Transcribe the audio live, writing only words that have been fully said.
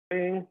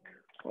Okay,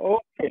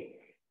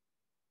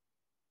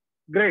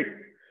 great.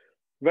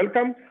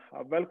 Welcome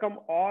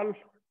all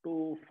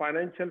to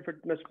Financial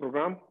Fitness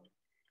Program.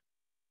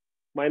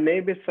 My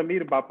name is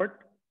Samir Bapat,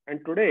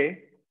 and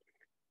today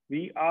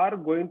we are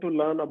going to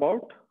learn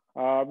about.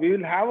 We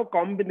will have a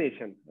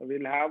combination.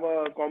 We'll have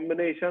a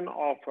combination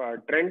of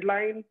trend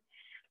line.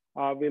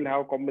 We'll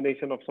have a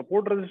combination of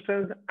support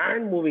resistance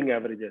and moving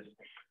averages.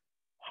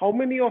 How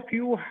many of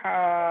you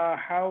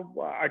have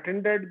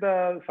attended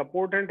the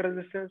support and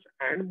resistance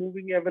and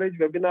moving average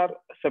webinar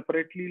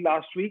separately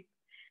last week?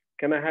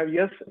 Can I have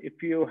yes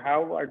if you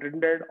have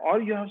attended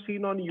or you have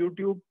seen on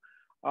YouTube,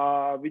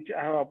 which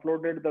I have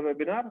uploaded the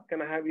webinar?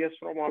 Can I have yes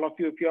from all of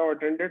you if you have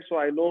attended? So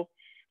I know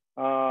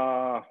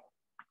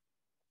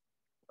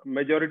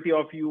majority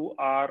of you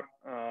are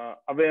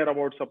aware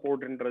about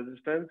support and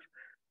resistance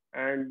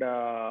and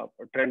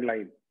trend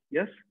line.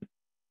 Yes?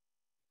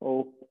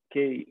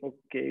 Okay,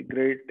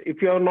 great.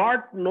 If you are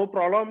not, no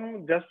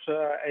problem. Just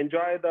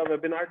enjoy the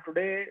webinar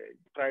today.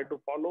 Try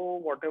to follow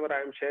whatever I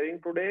am sharing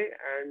today,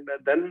 and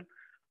then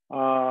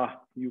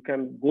you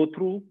can go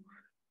through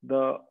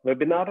the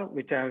webinar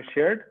which I have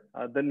shared.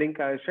 The link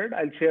I have shared,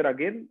 I'll share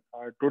again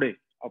today.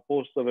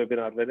 Post the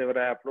webinar. Whenever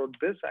I upload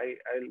this,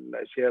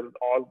 I'll share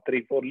all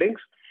 3-4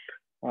 links.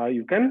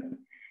 You can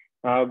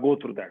go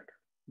through that.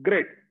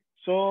 Great.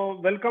 So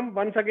welcome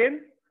once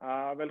again.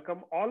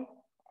 Welcome all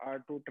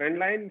to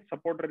Trendline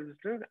Support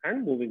Resistance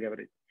and Moving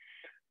Average.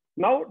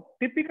 Now,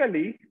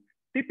 typically,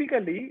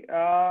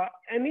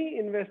 any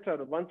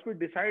investor, once we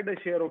decide a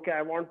share, okay,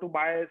 I want to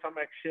buy some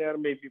X share,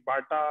 maybe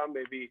Bata,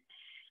 maybe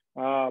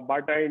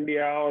Bata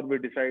India, or we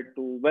decide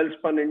to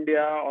Wellspun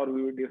India, or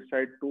we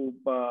decide to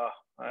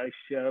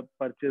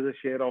purchase a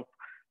share of,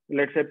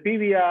 let's say,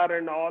 PVR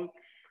and all.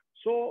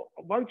 So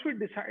once we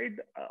decide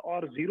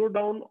or zero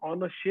down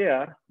on a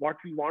share, what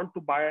we want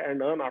to buy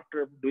and earn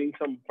after doing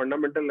some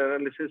fundamental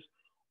analysis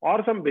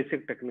or some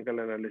basic technical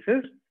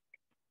analysis,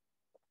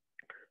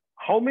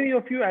 how many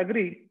of you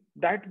agree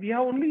that we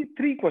have only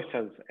 3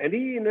 questions?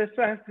 Any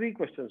investor has 3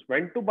 questions.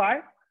 When to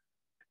buy?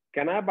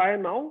 Can I buy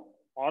now?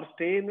 Or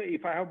stay in?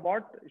 If I have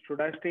bought,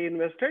 should I stay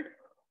invested?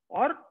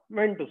 Or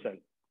when to sell?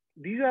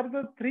 These are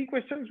the 3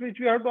 questions which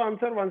we have to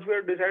answer once we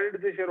have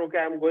decided this share. Okay,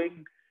 I'm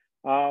going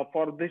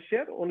for this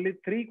share. Only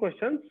 3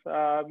 questions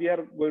we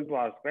are going to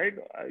ask, right?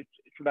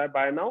 Should I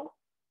buy now?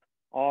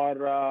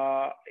 Or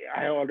I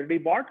have already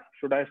bought,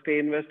 should I stay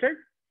invested?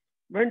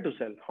 When to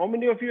sell? How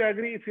many of you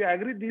agree? If you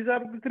agree, these are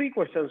the 3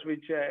 questions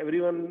which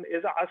everyone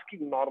is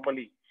asking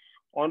normally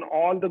on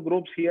all the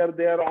groups here,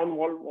 there, on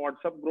all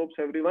WhatsApp groups,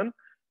 everyone.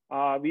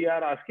 We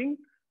are asking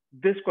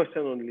this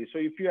question only. So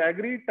if you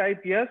agree,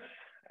 type yes,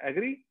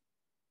 agree.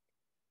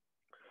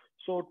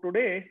 So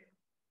today,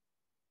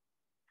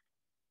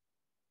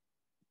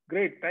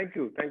 great, thank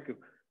you.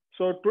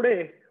 So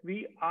today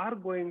we are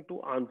going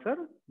to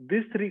answer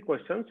these 3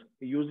 questions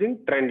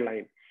using trend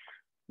line.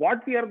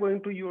 What we are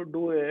going to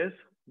do is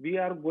we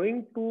are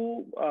going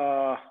to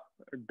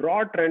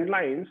draw trend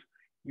lines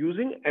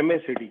using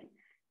MACD.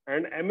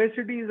 And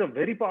MACD is a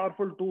very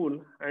powerful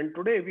tool. And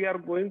today we are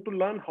going to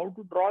learn how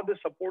to draw the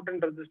support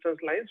and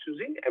resistance lines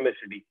using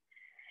MACD.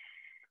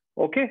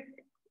 Okay.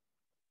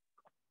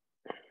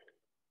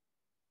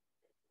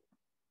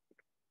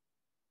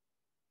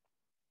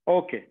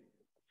 Okay.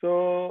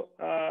 So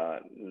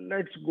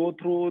let's go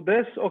through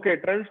this.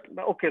 Okay,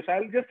 okay, so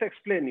I'll just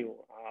explain you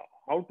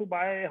how to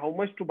buy, how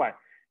much to buy.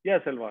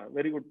 Yes, Selva,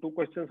 very good. 2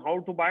 questions: how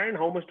to buy and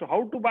how much to.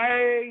 How to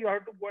buy, you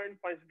have to go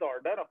and punch the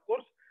order, of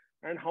course.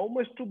 And how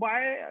much to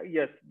buy?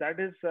 Yes, that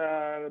is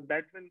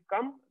that will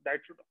come.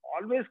 That should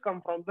always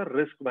come from the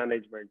risk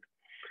management.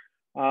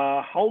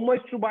 How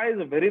much to buy is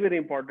a very, very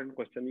important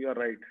question. You are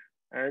right.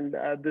 And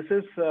this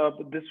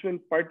will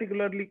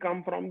particularly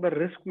come from the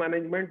risk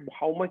management,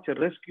 how much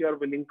risk you are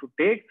willing to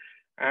take.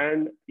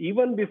 And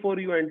even before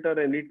you enter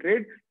any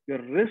trade, your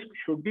risk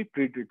should be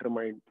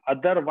predetermined.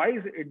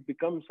 Otherwise, it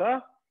becomes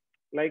a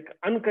like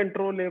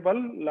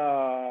uncontrollable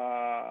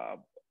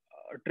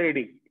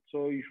trading.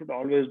 So you should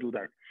always do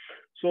that.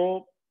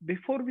 So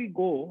before we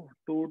go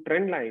to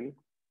trend line,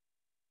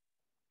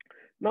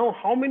 now,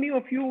 how many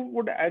of you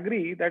would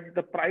agree that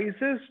the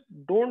prices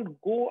don't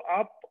go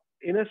up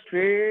in a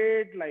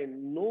straight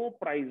line? No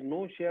price,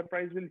 no share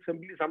price will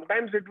simply,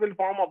 sometimes it will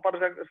form upper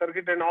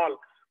circuit and all,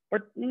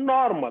 but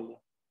normal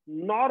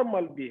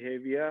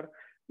behavior,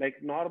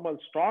 like normal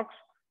stocks.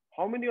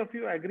 How many of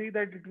you agree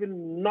that it will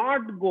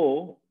not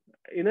go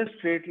in a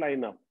straight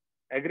line up?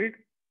 Agreed?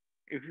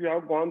 If you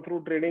have gone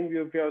through trading,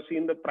 if you have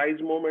seen the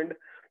price movement,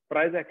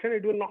 price action,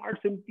 it will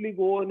not simply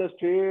go in a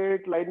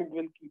straight line, it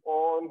will keep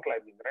on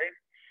climbing, right?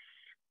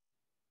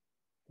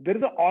 There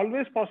is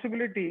always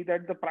possibility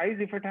that the price,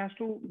 if it has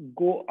to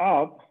go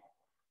up,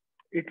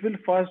 it will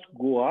first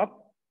go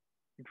up,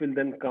 it will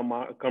then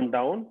come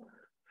down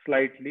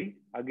slightly,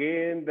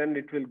 again, then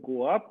it will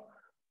go up,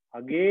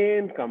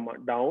 again come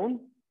down,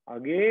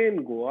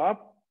 again go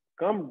up,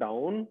 come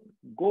down,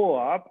 go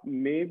up,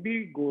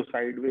 maybe go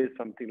sideways,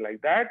 something like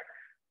that,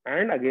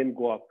 and again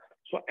go up.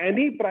 So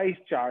any price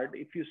chart,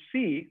 if you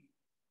see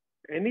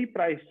any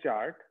price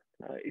chart,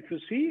 if you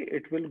see,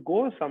 it will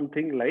go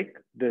something like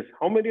this.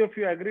 How many of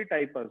you agree?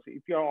 Type us.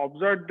 If you have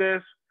observed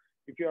this,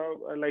 if you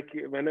have like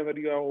whenever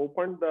you have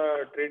opened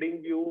the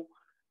trading view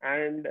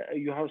and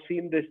you have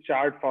seen this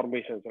chart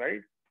formations,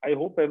 right? I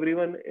hope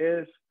everyone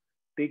is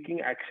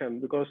taking action,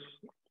 because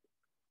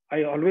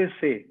I always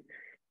say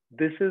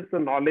this is the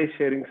knowledge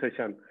sharing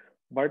session,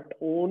 but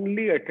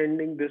only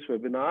attending this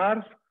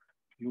webinars,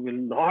 you will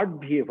not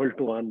be able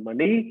to earn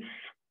money.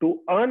 To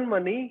earn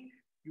money,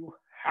 you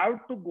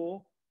have to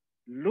go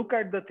look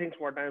at the things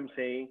what I am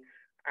saying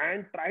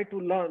and try to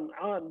learn,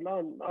 earn,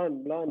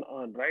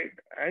 right?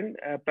 And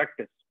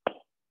practice.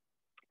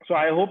 So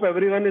I hope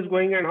everyone is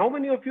going. And how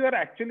many of you are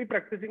actually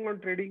practicing on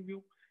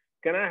TradingView?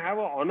 Can I have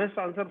an honest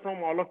answer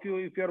from all of you?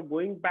 If you are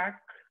going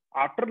back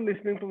after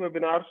listening to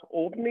webinars,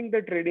 opening the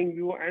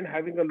TradingView and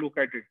having a look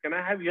at it, can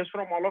I have yes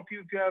from all of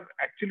you if you are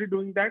actually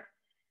doing that?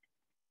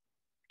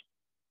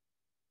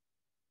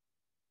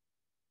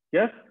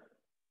 Yes?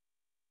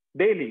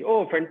 Daily.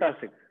 Oh,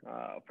 fantastic.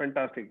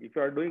 Fantastic. If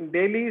you are doing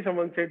daily,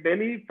 someone said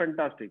daily,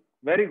 fantastic.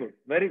 Very good.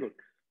 Very good.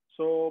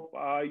 So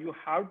you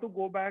have to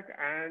go back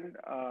and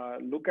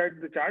look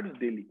at the charts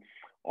daily,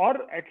 or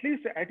at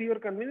least at your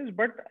convenience,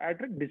 but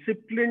at a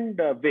disciplined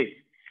way.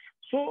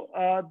 So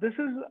this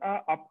is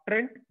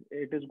uptrend.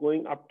 It is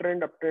going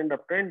uptrend, uptrend,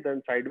 uptrend,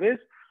 then sideways.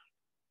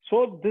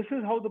 So this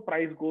is how the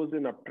price goes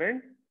in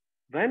uptrend.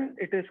 When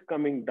it is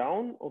coming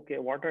down, okay,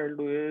 what I'll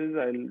do is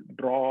I'll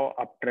draw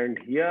uptrend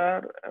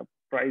here.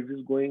 Price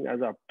is going as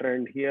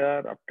uptrend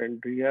here,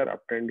 uptrend here,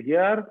 uptrend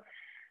here.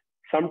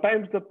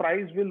 Sometimes the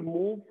price will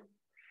move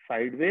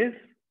sideways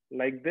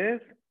like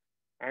this,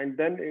 and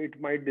then it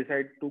might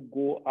decide to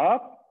go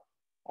up,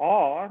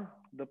 or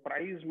the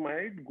price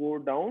might go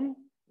down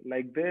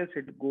like this.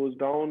 It goes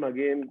down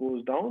again,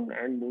 goes down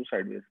and moves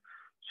sideways.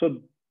 So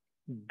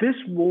this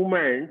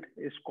movement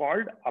is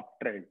called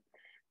uptrend.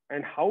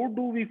 And how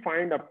do we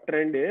find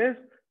uptrend is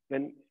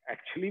when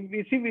actually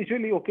we see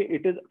visually, okay,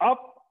 it is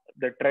up,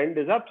 the trend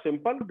is up,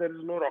 simple, there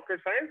is no rocket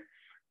science.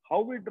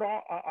 How we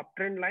draw a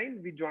uptrend line?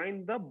 We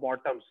join the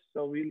bottoms.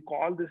 So we'll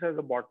call this as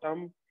a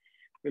bottom.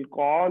 We'll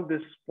call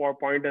this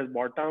point as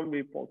bottom.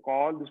 We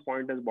call this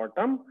point as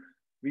bottom.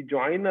 We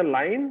join a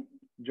line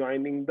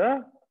joining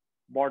the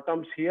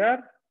bottoms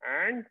here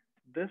and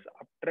this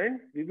uptrend.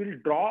 We will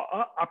draw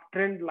a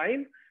uptrend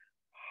line.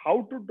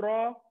 How to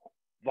draw?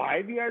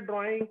 Why we are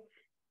drawing?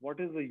 What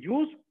is the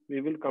use?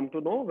 We will come to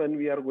know when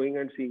we are going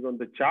and seeing on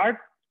the chart.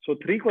 So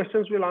 3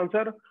 questions we'll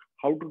answer: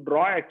 how to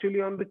draw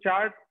actually on the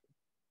chart,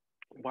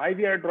 why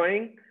we are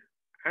drawing,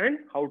 and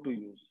how to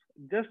use.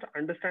 Just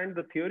understand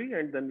the theory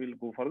and then we'll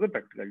go for the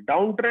practical.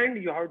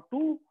 Downtrend, you have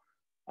to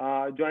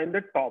join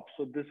the top.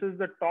 So this is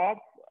the top.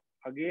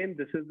 Again,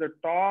 this is the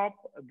top.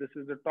 This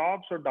is the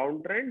top. So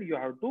downtrend, you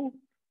have to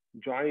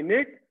join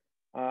it,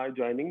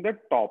 joining the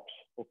tops.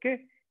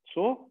 Okay.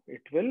 So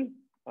it will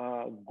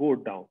go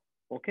down.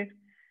 Okay.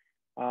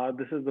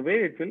 This is the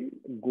way it will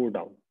go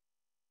down.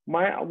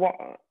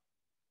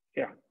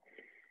 Yeah.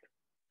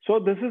 So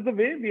this is the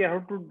way we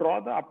have to draw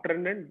the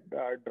uptrend and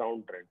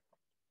downtrend.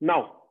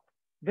 Now,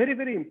 very,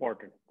 very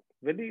important.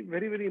 Very,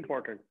 very, very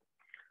important.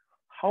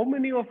 How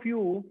many of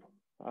you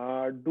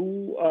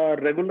do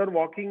regular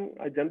walking,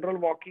 a general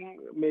walking,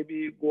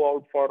 maybe go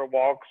out for a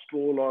walk,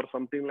 stroll or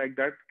something like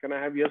that? Can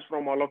I have yes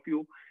from all of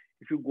you?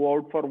 If you go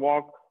out for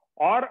walk,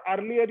 or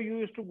earlier you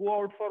used to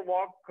go out for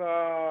walk,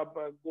 or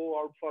a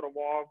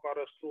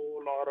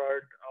stroll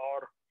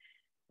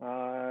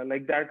or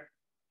like that.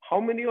 How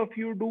many of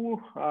you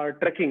do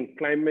trekking,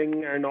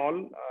 climbing and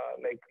all,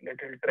 like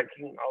little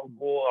trekking,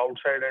 go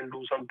outside and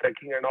do some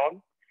trekking and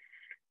all?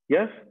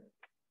 Yes?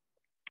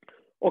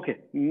 Okay,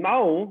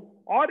 now,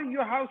 or you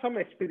have some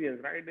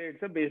experience, right?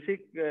 It's a basic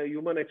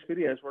human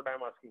experience, what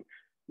I'm asking.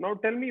 Now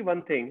tell me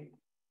one thing.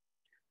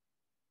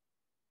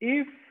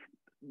 If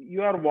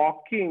you are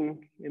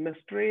walking in a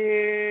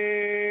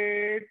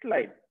straight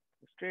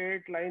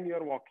line you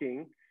are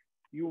walking,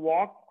 you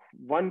walk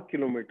 1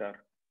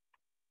 kilometer.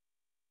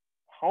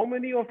 How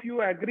many of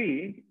you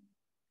agree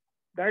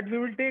that we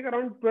will take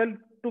around 12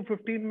 to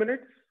 15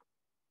 minutes?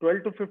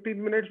 12 to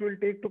 15 minutes will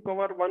take to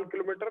cover 1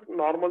 kilometer.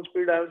 Normal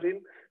speed I have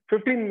seen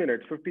 15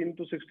 minutes, 15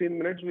 to 16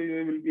 minutes,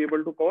 we will be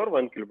able to cover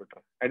 1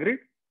 kilometer. Agreed?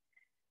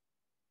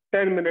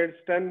 10 minutes,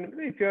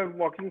 if you are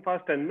walking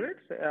fast, 10 minutes.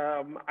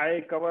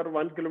 I cover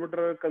 1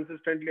 kilometer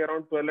consistently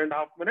around 12 and a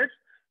half minutes.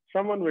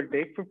 Someone will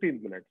take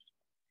 15 minutes,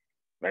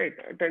 right?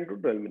 10 to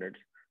 12 minutes.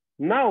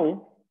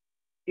 Now,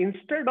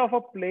 instead of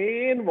a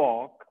plain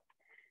walk,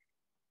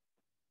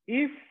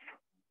 if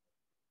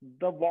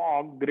the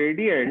walk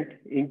gradient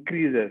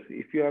increases,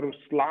 if your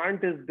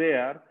slant is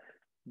there,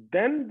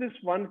 then this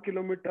 1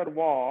 kilometer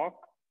walk,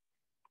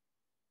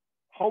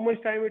 how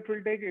much time it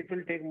will take? It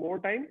will take more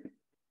time,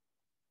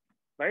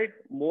 right?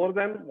 More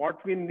than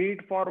what we need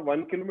for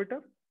 1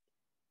 kilometer.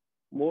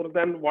 More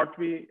than what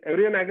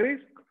everyone agrees?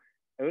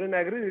 Everyone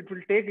agrees it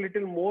will take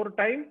little more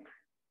time.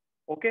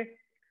 Okay.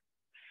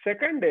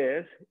 Second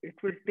is,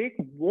 it will take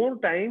more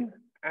time,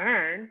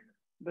 and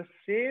the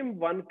same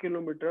 1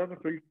 kilometer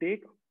will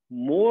take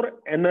more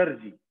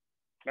energy,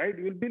 right?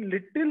 You will be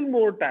little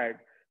more tired.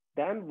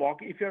 Then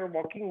if you're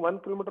walking 1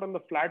 kilometer on the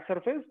flat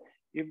surface,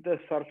 if the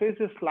surface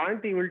is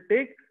slant, you will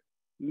take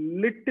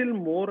little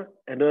more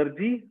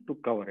energy to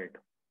cover it.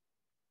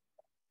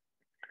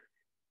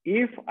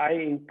 If I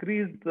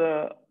increase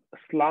the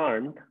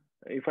slant,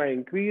 if I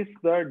increase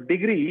the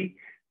degree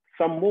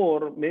some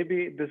more,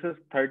 maybe this is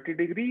 30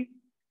 degree,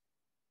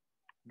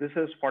 this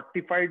is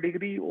 45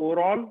 degree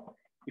overall.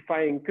 If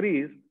I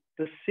increase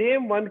the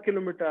same 1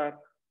 kilometer,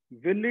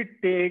 will it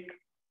take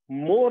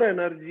more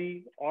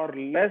energy or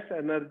less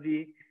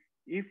energy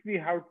if we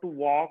have to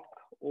walk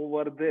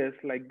over this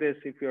like this?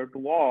 If you have to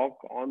walk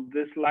on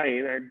this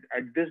line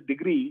at this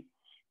degree,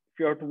 if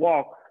you have to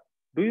walk,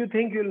 do you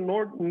think you'll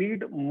not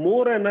need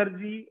more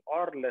energy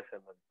or less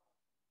energy?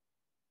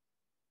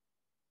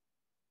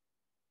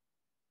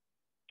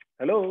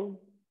 Hello,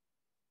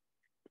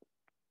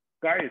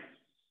 guys,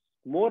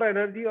 more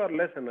energy or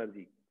less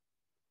energy?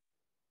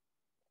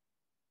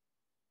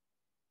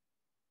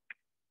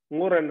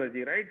 More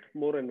energy, right?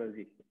 More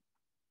energy.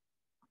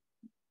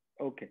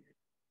 Okay.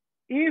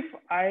 If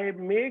I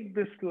make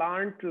the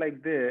slant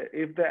like this,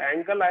 if the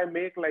angle I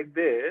make like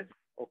this,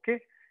 okay,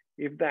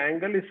 if the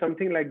angle is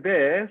something like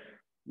this,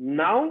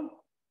 now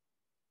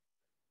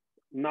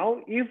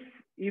if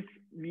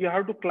you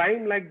have to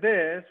climb like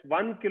this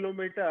 1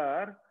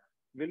 kilometer,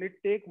 will it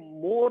take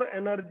more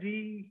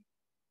energy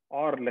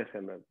or less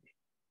energy?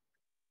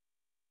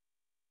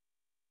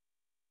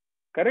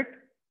 Correct?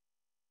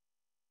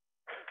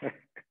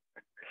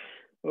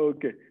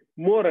 Okay,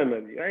 more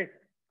energy, right?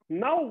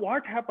 Now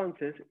what happens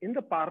is, in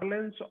the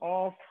parlance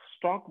of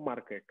stock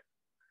market,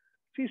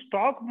 see,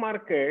 stock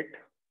market,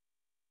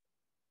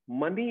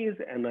 money is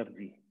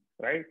energy,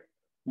 right?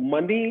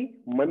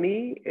 Money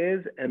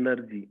is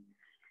energy.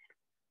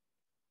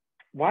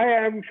 Why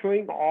I am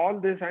showing all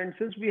this, and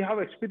since we have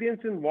experience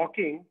in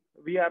walking,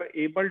 we are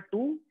able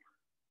to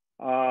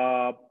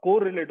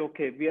correlate.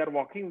 Okay, we are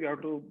walking, we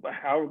have to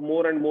have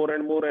more and more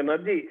and more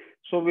energy,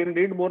 so we'll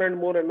need more and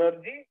more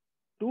energy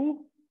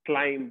to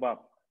climb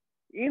up.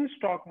 In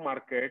stock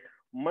market,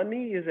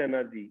 money is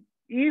energy.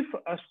 If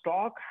a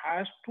stock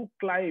has to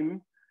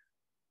climb,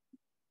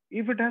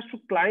 if it has to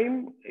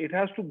climb, it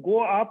has to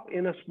go up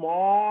in a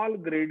small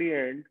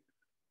gradient,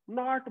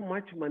 not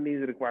much money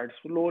is required.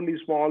 Slowly,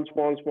 small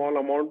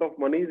amount of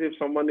money, if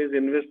someone is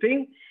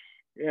investing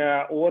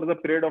over the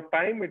period of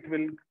time, it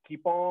will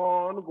keep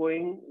on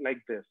going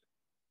like this.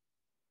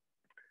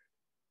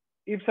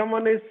 If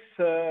someone is,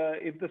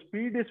 if the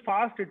speed is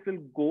fast, it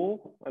will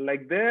go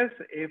like this.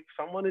 If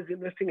someone is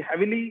investing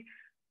heavily,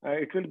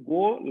 it will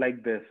go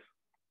like this.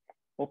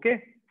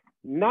 Okay.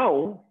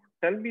 Now,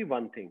 tell me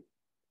one thing.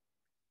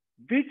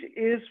 Which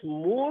is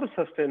more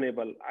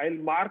sustainable? I'll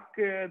mark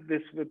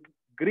this with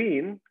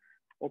green.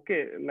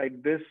 Okay,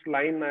 like this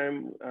line,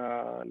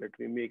 let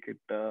me make it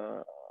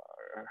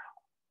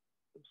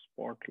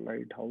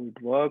spotlight how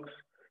it works.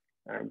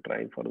 I'm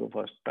trying for the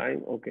first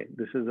time. Okay,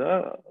 this is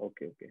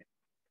okay.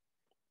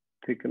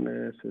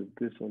 Thickness is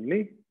this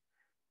only.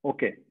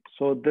 Okay,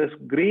 so this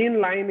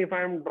green line, if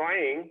I'm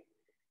drawing,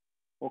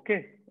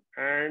 okay,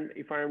 and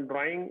if I'm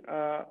drawing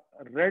a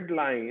red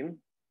line,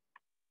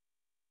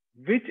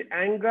 which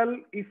angle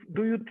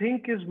do you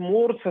think is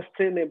more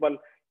sustainable?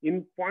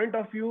 In point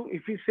of view,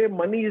 if we say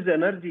money is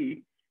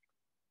energy,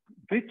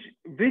 which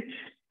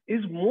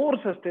is more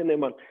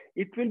sustainable?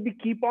 It will be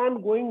keep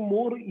on going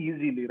more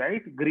easily,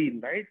 right? Green,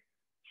 right?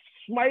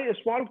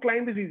 Small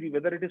climb is easy,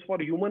 whether it is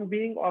for human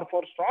being or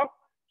for stock.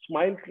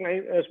 Small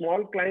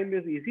climb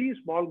is easy,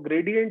 small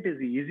gradient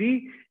is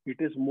easy, it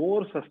is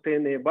more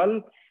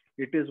sustainable,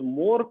 it is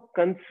more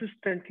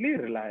consistently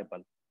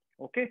reliable.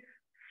 Okay,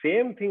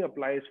 same thing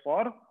applies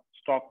for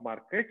stock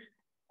markets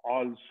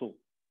also.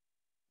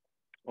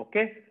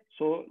 Okay,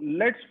 so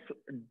let's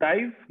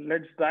dive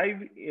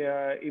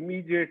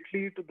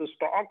immediately to the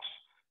stocks.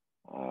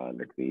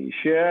 Let me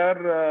share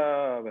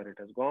where it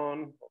has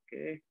gone.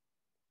 Okay,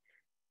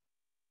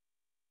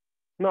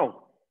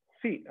 now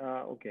see,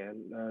 okay,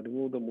 I'll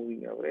remove the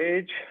moving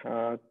average.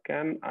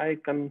 Can I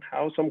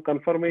have some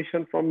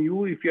confirmation from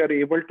you if you are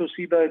able to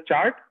see the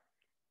chart?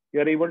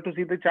 You are able to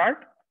see the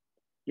chart?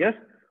 Yes?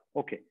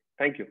 Okay,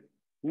 thank you.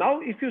 Now,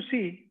 if you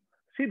see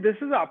this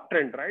is an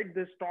uptrend, right?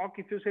 This stock,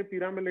 if you say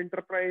Pyramid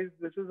Enterprise,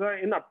 this is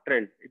an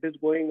uptrend. It is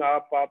going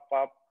up,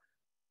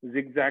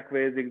 zigzag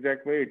way,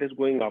 it is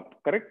going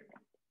up, correct?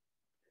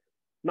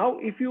 Now,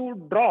 if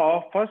you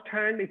draw first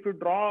hand, if you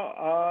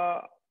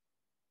draw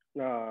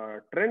a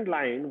trend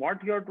line,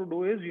 what you have to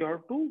do is you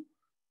have to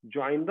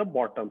join the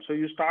bottom. So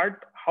you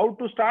start, how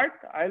to start?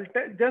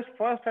 Just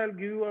first I'll give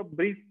you a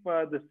brief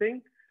this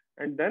thing,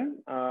 and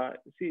then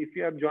see if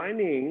you are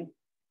joining.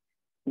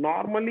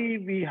 Normally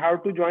we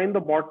have to join the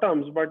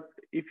bottoms, but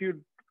if you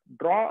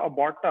draw a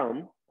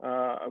bottom,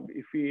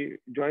 if we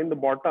join the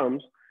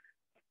bottoms,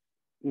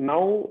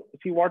 now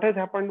see what has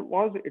happened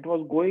was it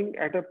was going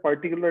at a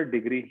particular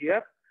degree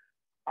here.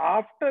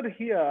 After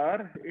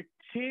here, it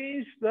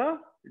changed the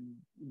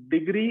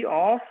degree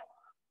of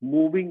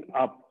moving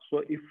up.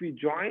 So if we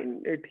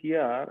join it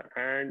here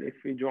and if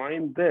we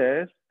join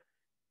this,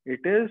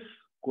 it is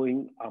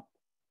going up.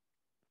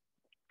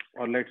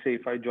 or let's say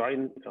if I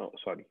join,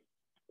 sorry.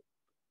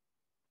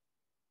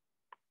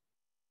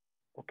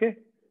 Okay.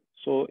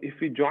 So if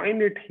we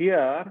join it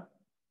here,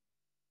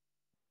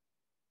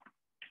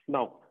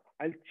 now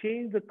I'll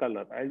change the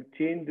color. I'll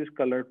change this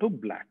color to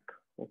black.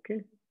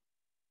 Okay.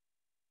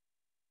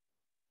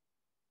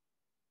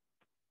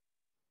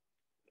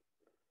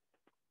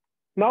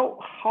 Now,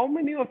 how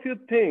many of you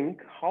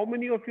think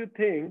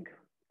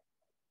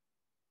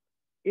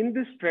in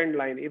this trend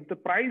line, if the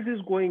price is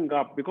going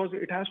up, because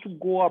it has to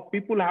go up,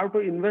 people have to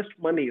invest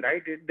money,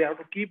 right? They have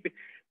to keep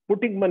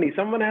putting money.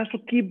 Someone has to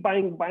keep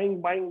buying,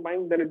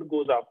 then it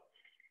goes up.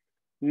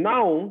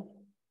 Now,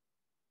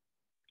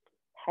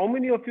 how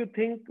many of you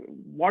think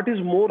what is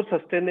more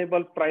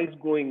sustainable price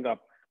going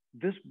up?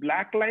 This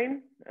black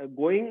line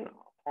going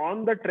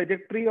on the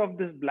trajectory of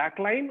this black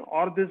line,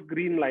 or this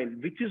green line?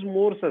 Which is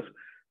more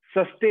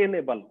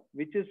sustainable?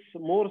 Which is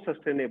more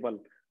sustainable?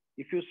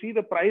 If you see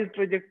the price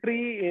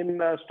trajectory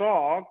in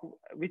stock,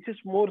 which is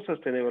more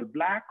sustainable,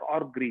 black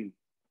or green?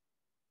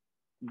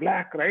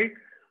 Black, right?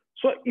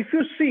 So if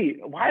you see,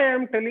 why I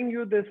am telling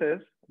you this is,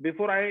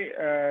 before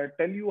I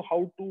tell you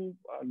how to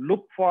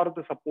look for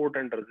the support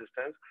and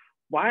resistance,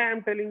 why I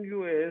am telling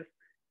you is,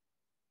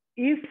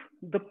 if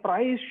the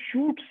price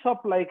shoots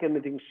up like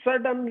anything,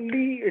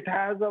 suddenly it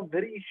has a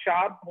very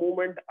sharp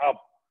movement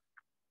up,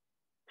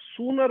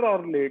 sooner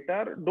or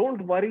later,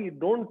 don't worry,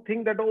 don't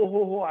think that,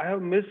 oh, I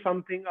have missed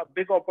something, a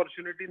big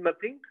opportunity,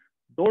 nothing.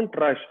 Don't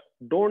rush.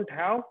 Don't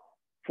have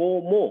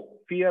FOMO,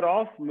 fear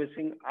of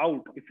missing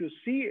out. If you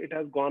see it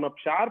has gone up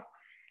sharp,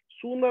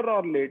 sooner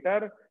or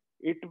later,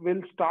 it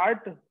will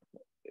start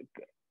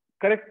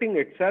correcting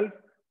itself.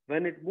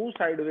 When it moves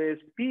sideways,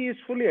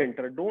 peacefully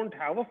enter. Don't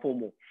have a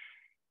FOMO.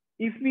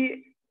 If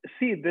we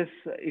see this,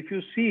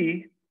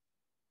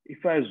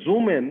 if I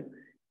zoom in,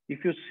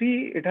 if you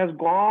see it has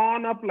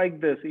gone up like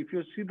this, if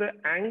you see the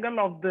angle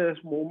of this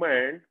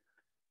movement,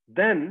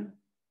 then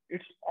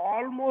it's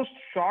almost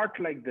short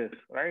like this,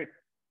 right?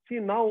 See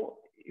now,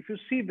 if you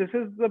see, this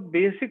is the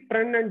basic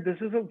trend and this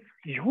is a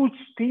huge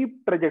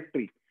steep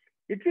trajectory.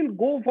 It will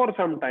go for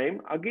some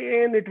time.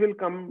 Again, it will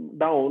come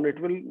down. It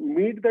will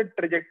meet the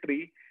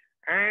trajectory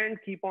and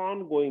keep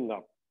on going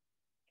up.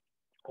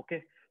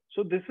 Okay.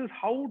 So this is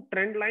how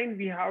trend line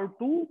we have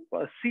to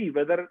see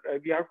whether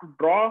we have to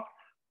draw,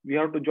 we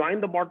have to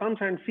join the bottoms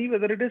and see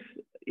whether it is,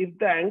 if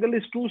the angle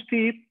is too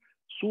steep,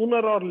 sooner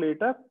or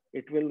later,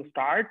 it will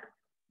start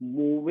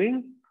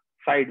moving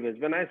sideways.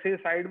 When I say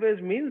sideways,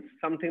 means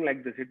something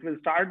like this. It will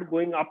start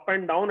going up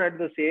and down at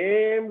the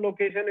same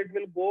location. It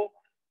will go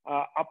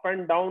up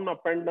and down,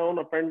 up and down,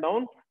 up and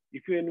down.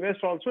 If you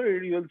invest also,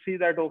 you will see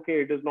that,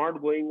 okay, it is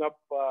not going up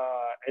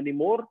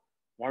anymore.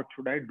 What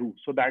should I do?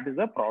 So that is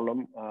a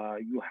problem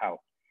you have.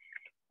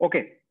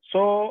 Okay,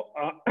 so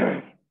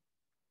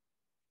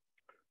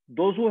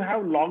those who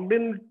have logged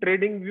in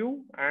trading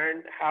view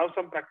and have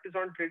some practice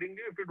on trading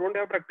view, if you don't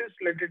have practice,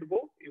 let it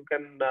go. You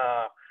can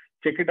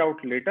check it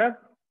out later.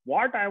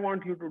 What I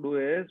want you to do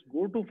is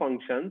go to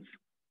functions,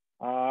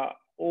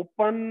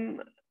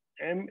 open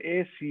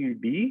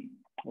MACD,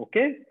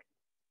 okay?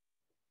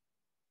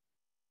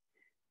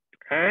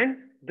 And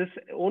this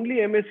only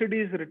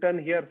MACD is written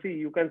here. See,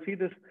 you can see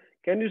this.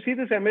 Can you see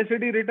this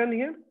MACD written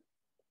here?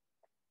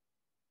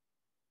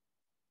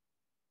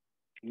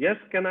 Yes,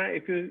 can I,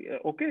 if you,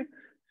 okay,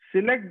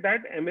 select that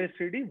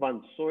MACD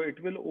once. So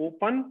it will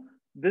open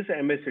this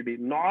MACD.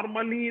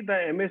 Normally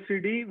the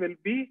MACD will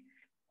be,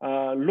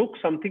 look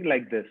something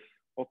like this.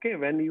 Okay,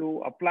 when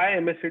you apply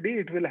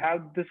MACD, it will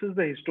have, this is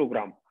the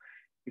histogram.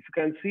 If you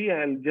can see,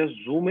 I'll just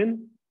zoom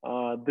in.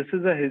 This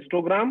is a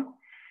histogram.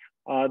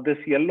 This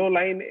yellow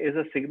line is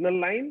a signal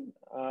line,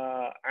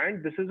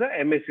 and this is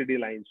a MACD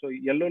line. So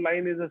yellow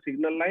line is a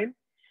signal line.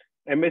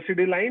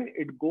 MACD line,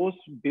 it goes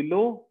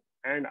below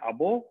and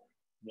above.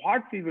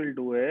 What we will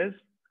do is,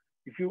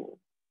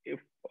 if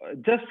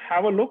just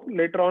have a look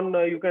later on,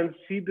 you can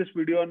see this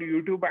video on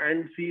YouTube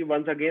and see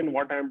once again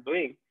what I'm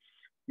doing.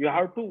 You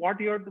have to, what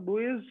you have to do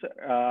is,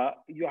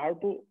 you have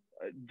to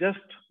just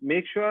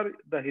make sure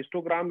the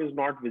histogram is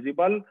not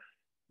visible.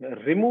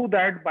 Remove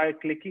that by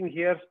clicking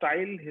here,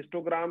 style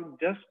histogram,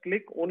 just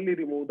click, only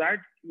remove that.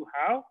 You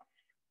have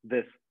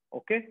this,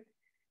 okay?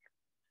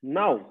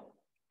 Now,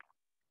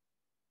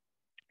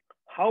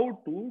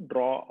 how to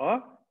draw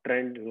a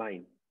trend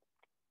line,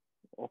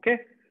 okay?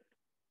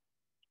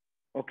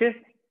 Okay,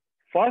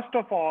 first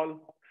of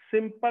all,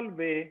 simple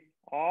way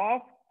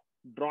of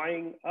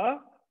drawing a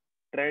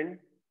trend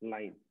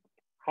line.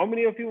 How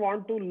many of you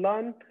want to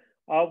learn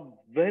a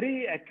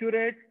very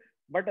accurate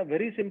but a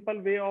very simple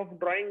way of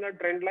drawing a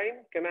trend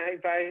line? Can I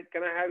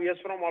have yes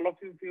from all of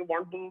you if you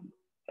want to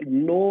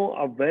know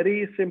a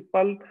very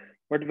simple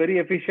but very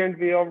efficient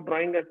way of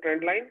drawing a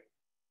trend line?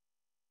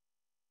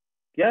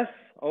 Yes?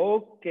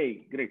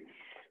 Okay, great.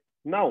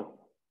 Now,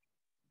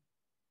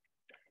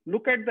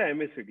 look at the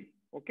MACD,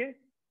 okay?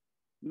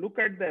 Look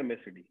at the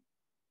MACD.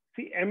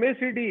 See,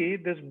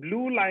 MACD, this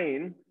blue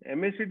line,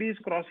 MACD is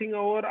crossing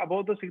over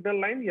above the signal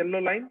line, yellow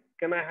line.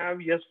 Can I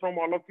have yes from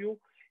all of you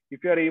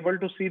if you are able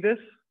to see this?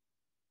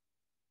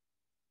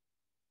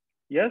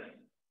 Yes?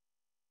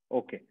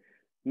 Okay.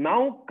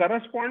 Now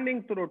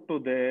corresponding to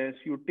this,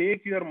 you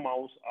take your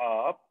mouse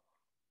up.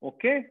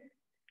 Okay.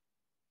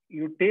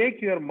 You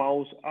take your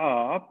mouse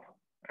up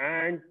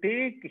and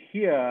take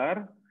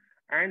here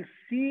and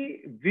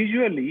see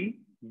visually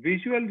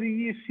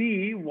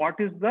see what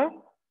is the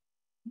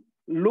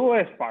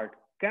lowest part.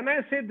 Can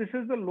I say this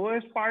is the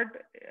lowest part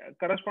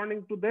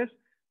corresponding to this?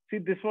 See,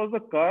 this was the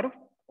curve.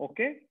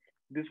 Okay.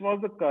 This was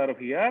the curve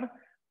here.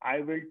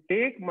 I will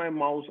take my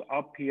mouse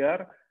up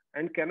here.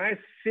 And can I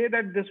say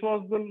that this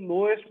was the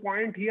lowest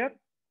point here?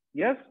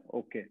 Yes.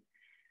 Okay.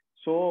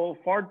 So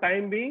for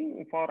time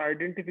being, for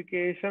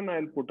identification,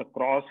 I'll put a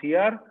cross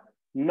here.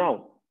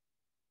 Now,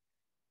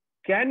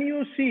 can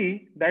you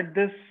see that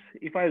this,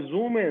 if I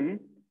zoom in,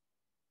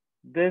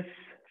 this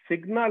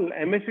signal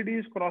MACD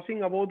is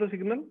crossing above the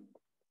signal?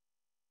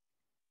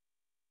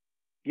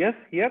 Yes,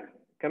 here.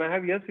 Can I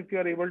have yes if you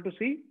are able to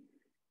see?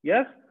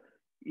 Yes.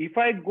 If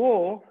I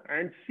go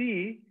and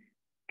see,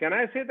 can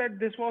I say that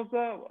this was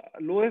the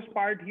lowest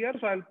part here?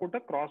 So I'll put a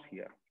cross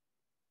here.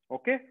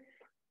 Okay.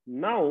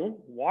 Now,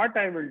 what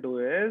I will do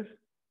is,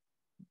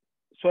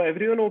 so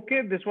everyone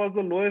okay? This was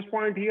the lowest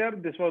point here.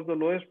 This was the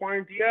lowest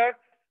point here.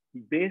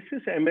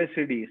 Basis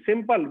MACD.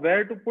 Simple.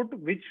 Where to put,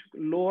 which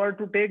lower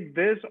to take,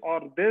 this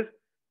or this.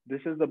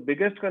 This is the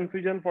biggest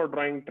confusion for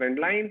drawing trend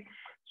line.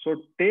 So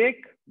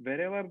take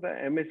wherever the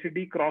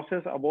MACD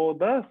crosses above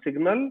the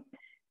signal,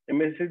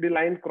 MACD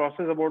line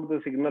crosses above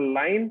the signal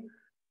line,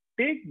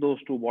 take those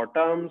two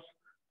bottoms.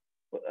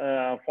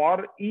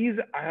 For ease,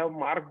 I have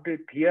marked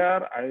it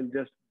here. I will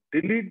just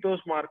delete those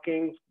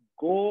markings,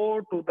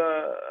 go to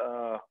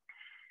the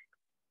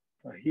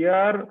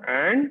here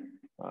and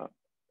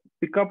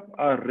pick up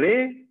a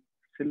ray,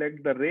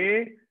 select the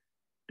ray,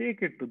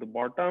 take it to the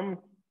bottom,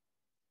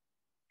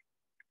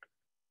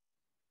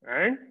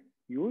 and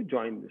you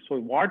join this. So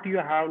what you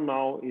have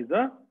now is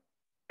a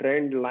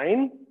trend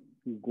line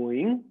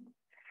going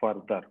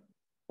further.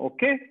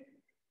 Okay.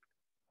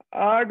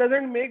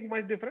 Doesn't make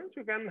much difference.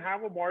 You can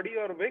have a body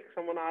or wick.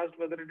 Someone asked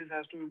whether it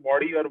has to be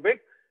body or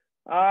wick.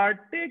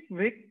 Take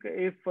wick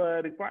if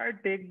required.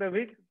 Take the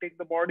wick, take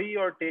the body,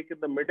 or take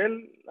the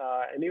middle.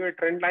 Anyway,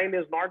 trend line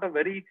is not a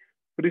very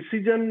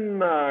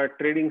precision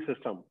trading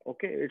system.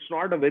 Okay, it's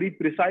not a very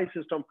precise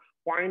system.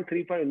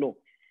 0.35, no.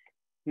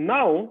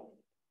 Now,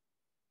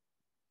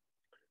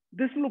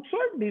 this looks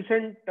like a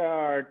decent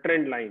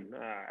trend line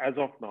as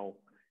of now.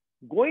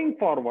 Going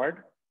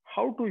forward,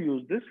 how to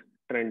use this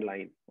trend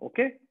line?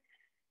 Okay.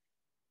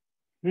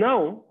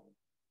 Now,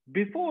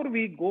 before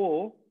we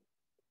go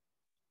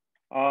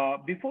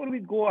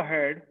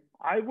ahead,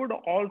 I would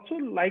also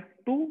like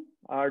to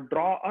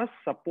draw a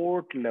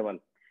support level.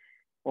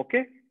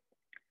 Okay.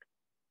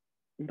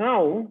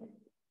 Now,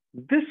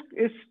 this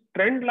is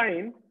trend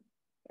line.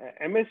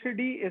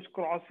 MACD is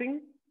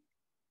crossing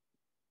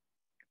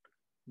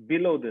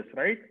below this,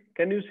 right?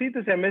 Can you see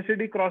this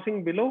MACD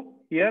crossing below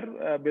here,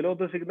 below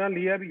the signal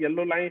here,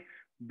 yellow line,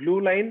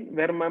 blue line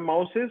where my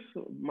mouse is?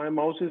 My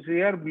mouse is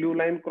here, blue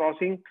line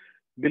crossing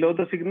below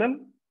the signal.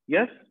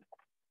 Yes.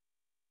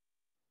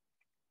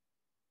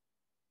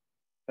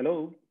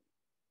 Hello.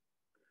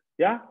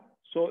 Yeah.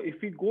 So if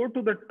we go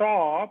to the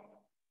top,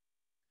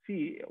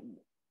 see,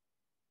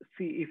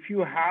 if you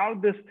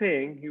have this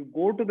thing, you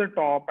go to the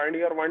top and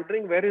you are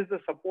wondering where is the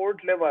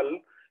support level.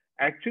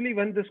 Actually,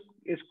 when this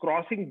is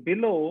crossing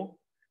below,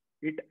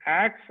 it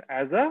acts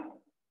as a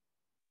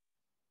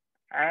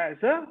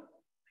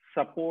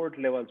support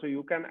level. So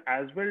you can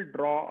as well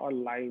draw a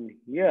line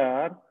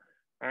here,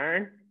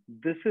 and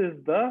this is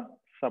the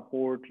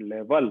support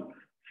level.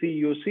 See,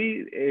 you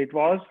see, it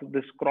was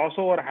this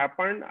crossover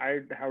happened. I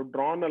have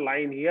drawn a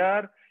line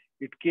here.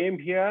 It came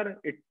here.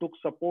 It took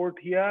support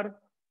here,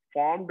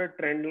 formed a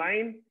trend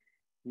line.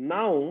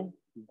 Now,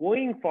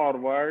 going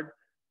forward,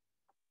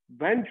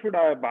 when should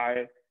I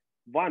buy?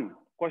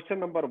 Question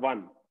number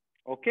one.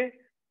 Okay.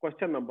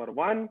 Question number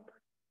one.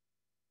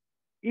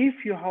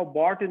 If you have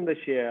bought in the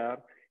share,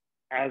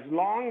 as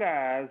long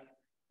as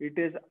it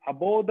is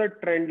above the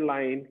trend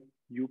line,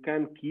 you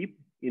can keep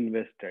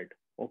invested.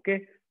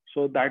 Okay.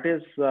 So that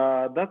is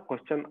the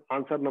question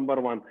answer number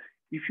one.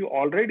 If you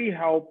already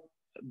have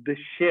the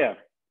share,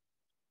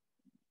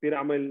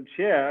 pyramid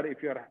share,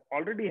 if you are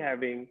already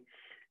having,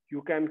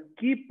 you can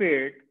keep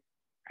it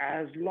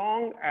as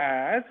long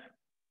as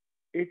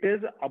it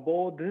is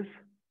above this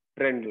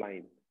trend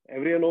line.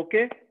 Everyone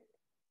okay?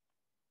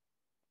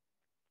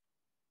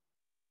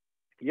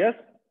 Yes?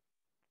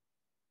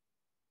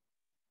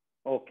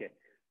 Okay.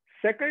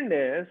 Second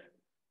is,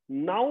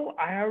 now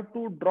I have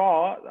to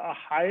draw a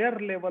higher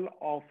level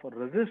of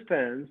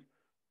resistance.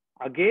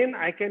 Again,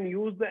 I can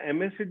use the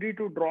MACD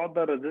to draw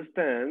the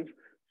resistance.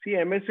 See,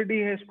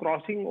 MACD is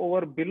crossing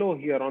over below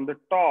here on the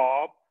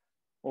top.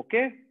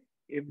 Okay.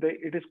 If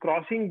it is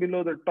crossing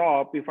below the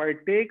top, if I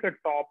take a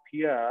top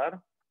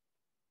here,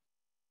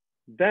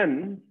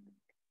 then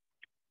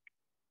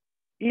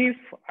if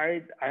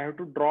I have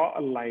to draw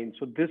a line.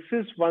 So this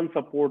is one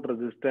support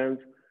resistance.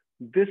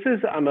 This is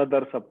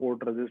another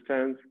support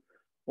resistance.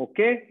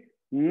 Okay.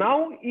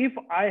 Now, if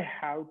I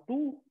have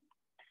to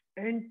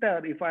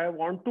enter if I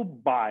want to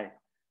buy.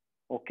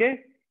 Okay.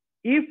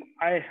 If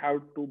I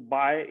have to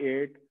buy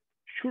it,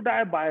 should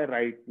I buy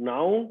right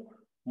now?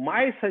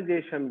 My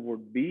suggestion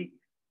would be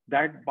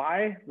that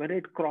buy when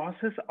it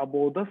crosses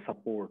above the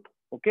support.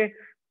 Okay.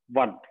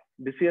 One,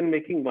 decision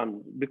making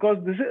one, because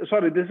this is,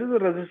 sorry, this is a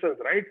resistance,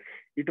 right?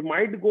 It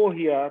might go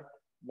here.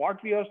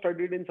 What we have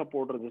studied in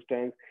support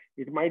resistance,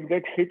 it might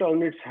get hit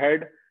on its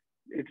head.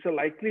 It's a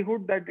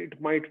likelihood that it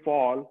might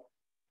fall.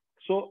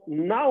 So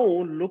now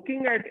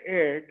looking at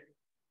it,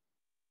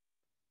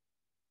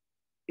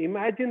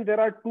 imagine there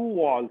are two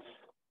walls.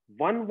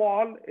 One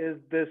wall is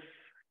this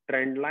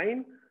trend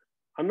line.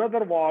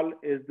 Another wall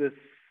is this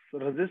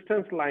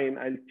resistance line.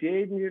 I'll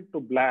change it to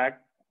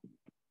black.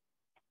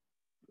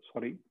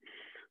 Sorry.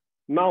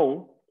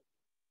 Now,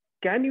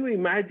 can you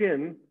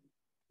imagine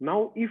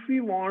now if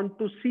we want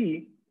to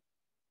see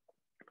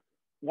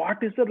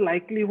what is the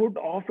likelihood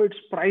of its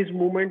price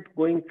movement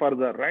going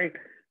further, right?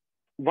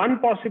 One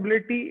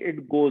possibility,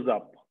 it goes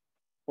up.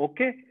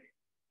 Okay.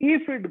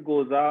 If it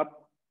goes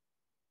up,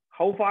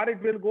 how far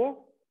it will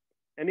go?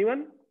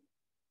 Anyone?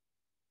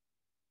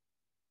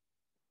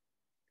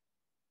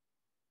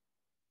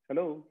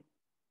 Hello?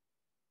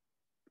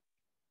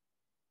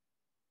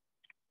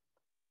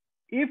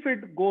 If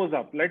it goes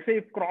up, let's say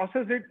if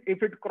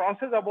it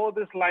crosses above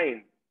this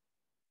line,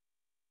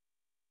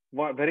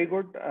 very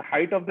good,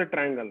 height of the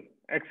triangle.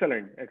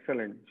 Excellent,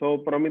 excellent. So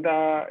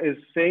Pramita is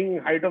saying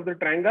height of the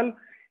triangle.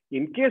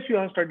 In case you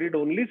have studied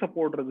only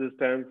support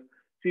resistance,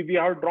 see, we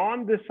have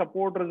drawn this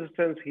support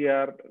resistance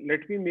here.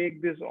 Let me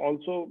make this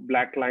also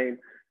black line.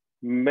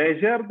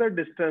 Measure the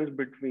distance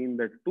between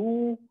the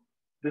two.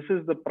 This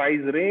is the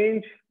price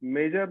range.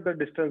 Measure the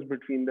distance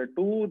between the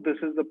two. This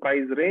is the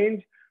price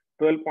range,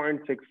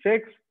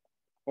 12.66.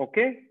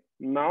 Okay.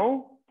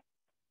 Now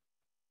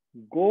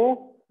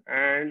go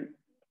and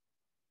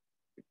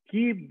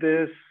keep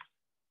this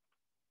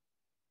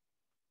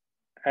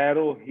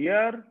arrow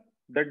here.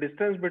 The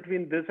distance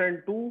between this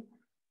and 2,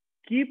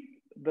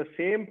 keep the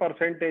same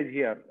percentage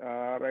here.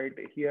 Right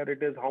here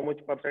it is how much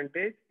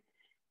percentage?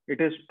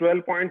 It is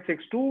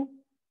 12.62.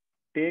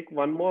 Take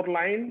one more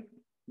line,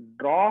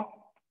 draw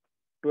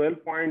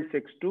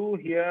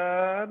 12.62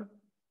 here.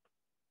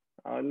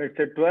 Let's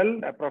say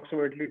 12,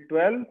 approximately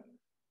 12.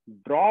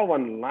 Draw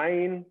one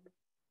line,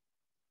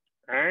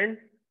 and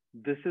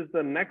this is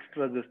the next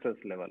resistance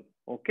level.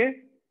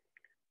 Okay.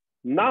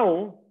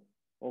 Now,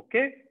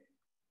 okay.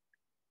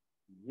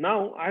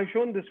 Now I have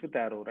shown this with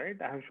arrow, right?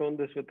 I have shown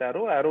this with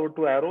arrow. Arrow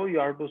to arrow, you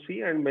have to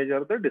see and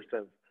measure the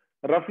distance.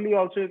 Roughly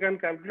also you can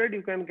calculate.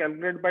 You can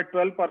calculate by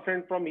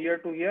 12% from here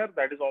to here.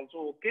 That is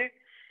also okay.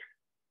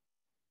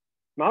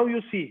 Now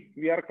you see,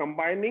 we are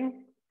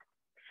combining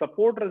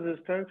support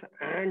resistance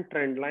and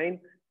trend line.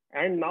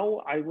 And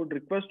now I would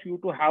request you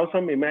to have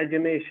some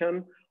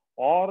imagination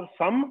or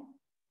some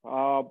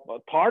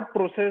thought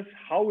process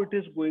how it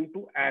is going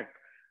to act.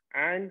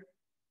 And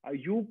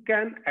you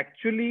can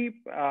actually,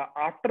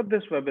 after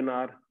this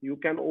webinar, you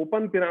can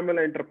open Pyramid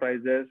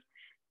Enterprises.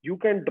 You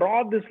can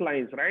draw these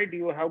lines, right?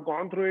 You have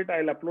gone through it.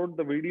 I'll upload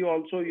the video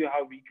also. You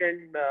have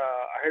weekend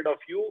ahead of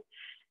you.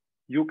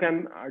 You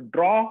can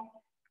draw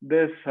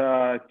this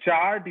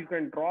chart. You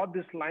can draw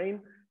this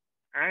line,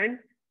 and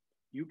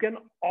you can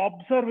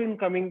observe in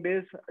coming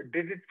days,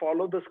 did it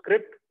follow the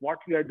script, what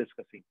we are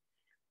discussing?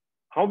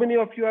 How many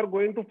of you are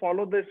going to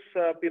follow this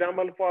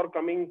Piramal for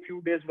coming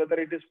few days, whether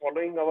it is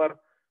following our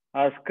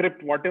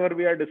script, whatever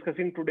we are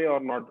discussing today or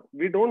not?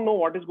 We don't know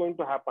what is going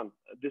to happen.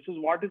 This is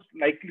what is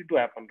likely to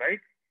happen, right?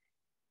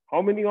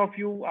 How many of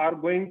you are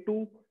going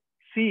to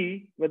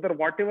see whether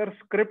whatever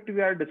script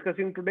we are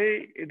discussing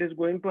today, it is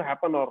going to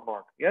happen or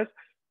not? Yes.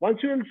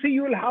 Once you will see,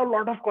 you will have a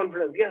lot of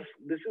confidence. Yes,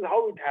 this is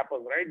how it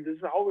happens, right? This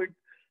is how it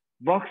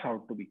works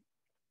out to be,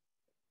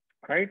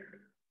 right?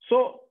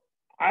 So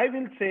I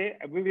will say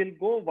we will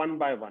go one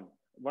by one.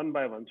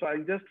 So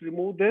I'll just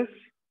remove this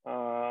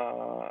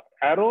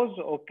arrows.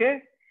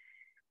 Okay.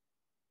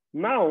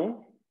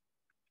 Now,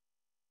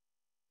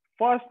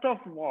 first of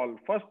all,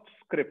 first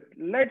script,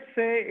 let's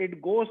say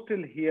it goes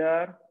till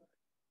here,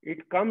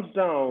 it comes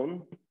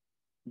down,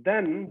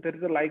 then there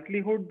is a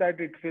likelihood that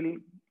it will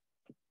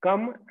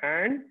come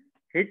and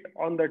hit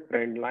on the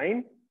trend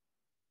line.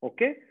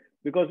 Okay.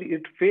 Because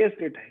it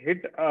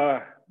hit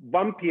a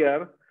bump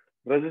here,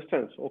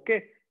 resistance.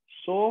 Okay.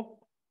 So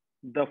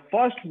the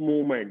first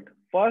movement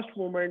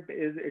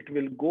is it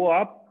will go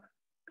up,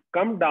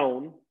 come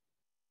down,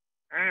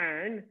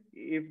 and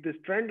if this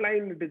trend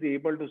line it is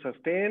able to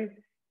sustain,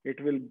 it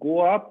will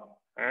go up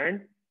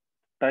and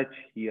touch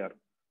here.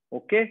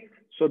 Okay.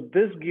 So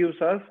this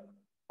gives us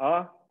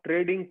a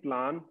trading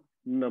plan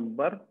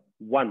number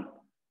 1.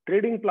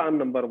 Trading plan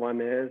number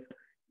 1 is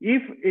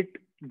if it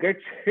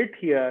gets hit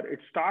here, it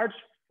starts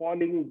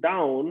falling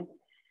down,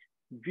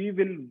 we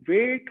will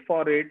wait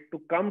for it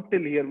to come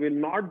till here. We will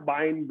not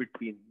buy in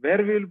between. Where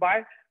we will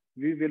buy?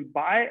 We will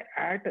buy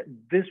at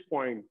this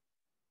point,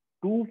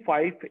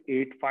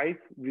 2585.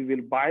 We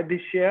will buy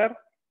this share,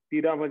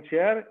 Piramal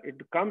share.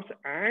 It comes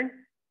and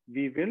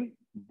we will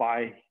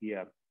buy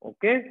here.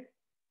 Okay.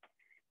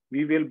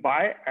 we will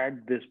buy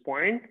at this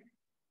point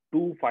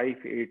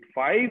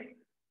 2585,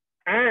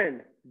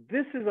 and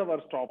this is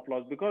our stop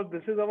loss because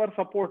this is our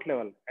support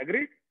level.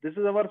 Agreed? This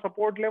is our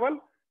support level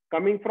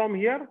coming from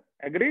here.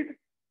 Agreed?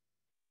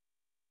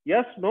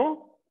 Yes,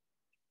 no?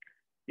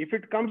 If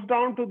it comes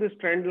down to this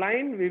trend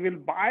line, we will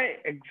buy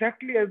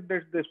exactly at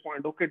this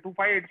point. Okay,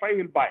 2585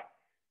 will buy.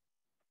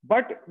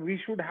 But we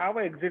should have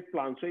an exit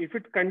plan. So if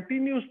it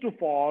continues to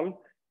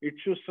fall, it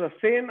should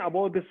sustain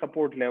above the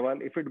support level.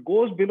 If it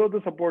goes below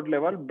the support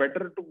level,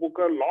 better to book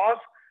a loss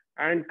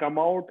and come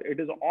out. It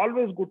is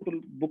always good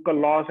to book a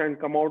loss and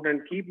come out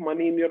and keep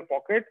money in your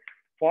pocket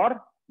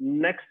for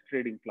next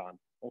trading plan.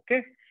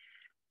 Okay.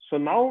 So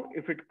now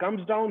if it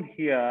comes down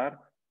here,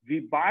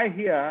 we buy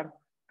here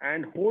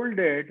and hold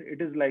it.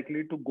 It is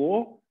likely to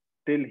go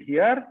till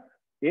here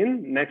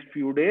in next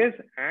few days,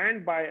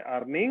 and by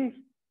earnings,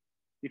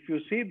 if you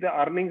see the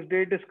earnings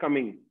date is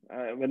coming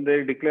when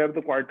they declare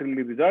the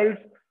quarterly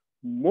results,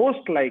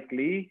 most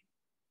likely,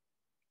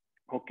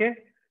 okay,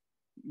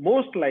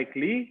 most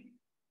likely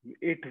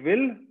it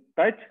will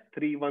touch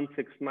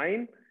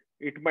 3169.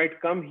 It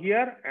might come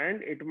here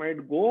and it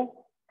might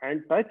go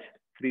and touch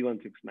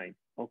 3169.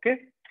 Okay,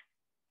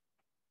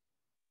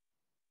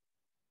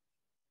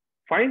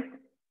 fine.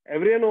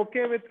 Everyone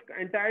okay with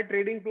entire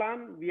trading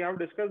plan? We have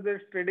discussed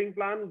this trading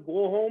plan.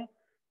 Go home,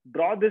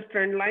 draw these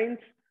trend lines,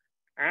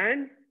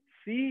 and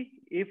see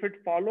if it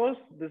follows.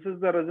 This is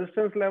the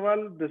resistance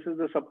level. This is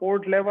the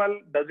support level.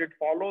 Does it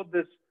follow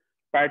this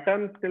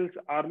pattern till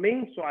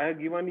earning? So I have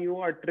given you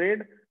a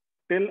trade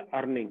till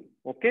earning.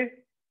 Okay.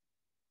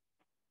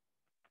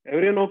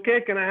 Everyone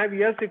okay? Can I have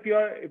yes if you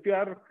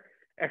are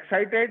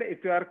excited,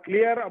 if you are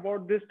clear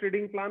about this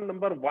trading plan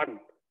number 1.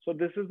 So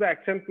this is the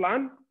action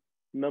plan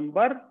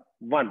number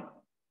 1.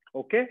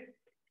 Okay.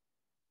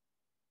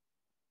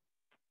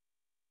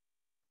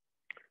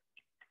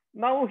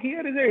 Now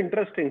here is an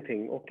interesting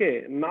thing.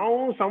 Okay,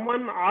 now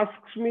someone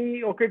asks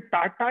me, okay,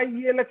 Tata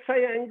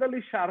ELXI angle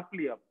is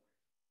sharply up.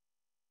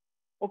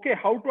 Okay,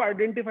 how to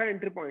identify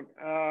entry point?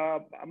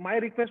 My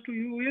request to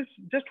you is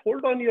just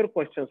hold on your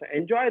questions.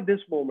 Enjoy this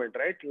moment,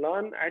 right?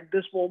 Learn at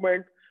this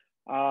moment,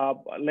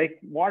 like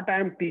what I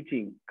am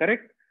teaching,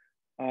 correct?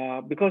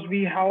 Because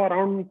we have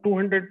around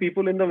 200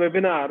 people in the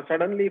webinar.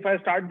 Suddenly, if I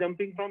start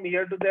jumping from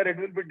here to there, it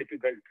will be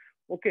difficult.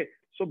 Okay,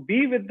 so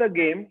be with the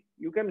game.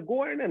 You can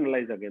go and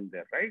analyze again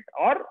there, right?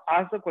 Or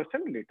ask the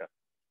question later.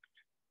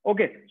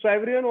 Okay, so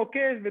everyone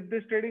okay with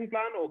this trading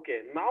plan?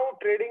 Okay, now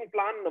trading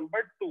plan number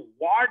 2.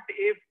 What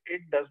if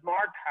it does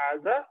not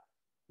has a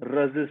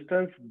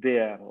resistance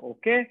there?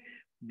 Okay,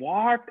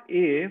 what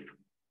if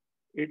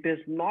it is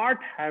not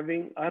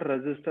having a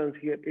resistance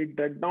here? It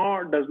does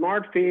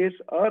not face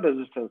a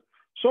resistance.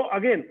 So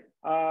again,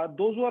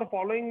 those who are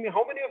following me,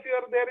 how many of you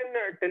are there in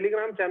a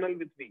Telegram channel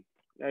with me?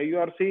 You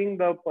are seeing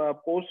the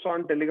posts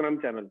on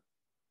Telegram channel.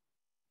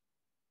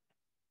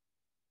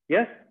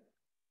 Yes?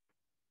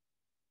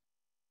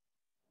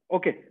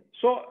 Okay.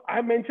 So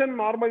I mentioned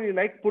normally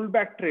like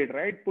pullback trade,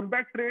 right?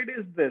 Pullback trade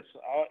is this.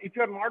 If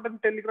you are not on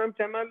Telegram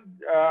channel,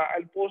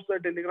 I'll post the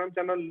Telegram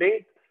channel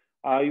link.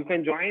 You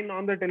can join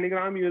on the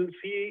Telegram. You will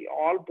see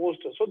all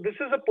posts. So this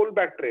is a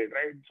pullback trade,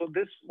 right? So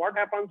this, what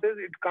happens is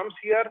it comes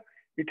here,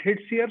 it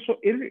hits here. So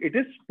it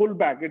is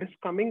pullback. It is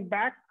coming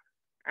back,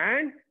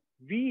 and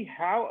we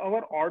have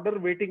our order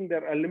waiting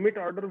there, a limit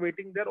order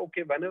waiting there.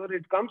 Okay, whenever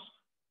it comes,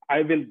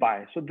 I will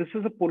buy. So this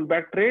is a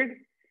pullback trade.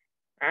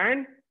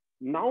 And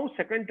now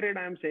second trade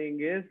I'm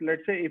saying is,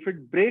 let's say if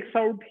it breaks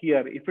out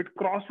here, if it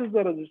crosses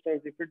the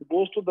resistance, if it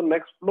goes to the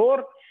next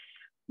floor,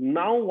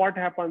 now what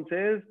happens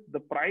is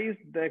the price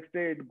next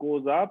day it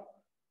goes up,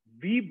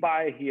 we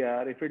buy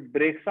here. If it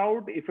breaks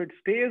out, if it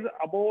stays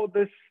above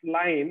this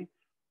line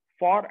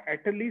for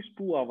at least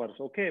 2 hours,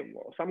 okay,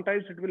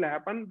 sometimes it will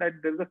happen that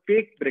there's a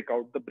fake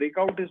breakout. The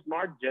breakout is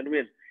not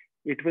genuine.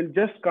 It will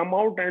just come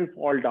out and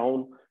fall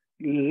down.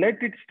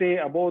 Let it stay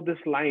above this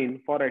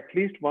line for at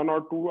least 1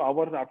 or 2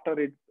 hours after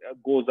it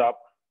goes up.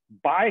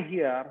 Buy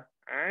here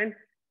and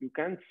you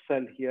can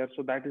sell here.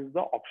 So that is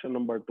the option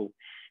number 2.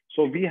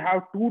 So we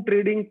have 2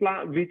 trading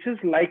plan, which is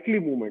likely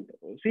movement.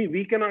 See,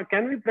 we cannot,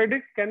 can we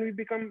predict? Can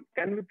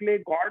we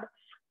play God?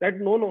 That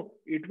no,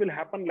 it will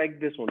happen like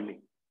this only.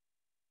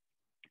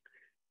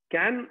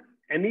 Can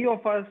any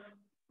of us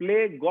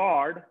play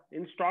God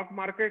in stock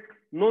market?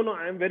 No,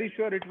 I am very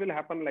sure it will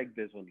happen like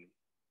this only.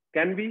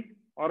 Can we?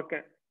 Or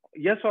can?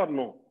 Yes or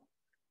no?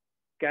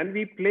 Can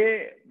we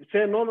play,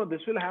 say no,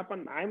 this will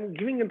happen? I am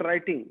giving in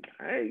writing.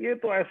 ये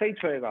तो ऐसा ही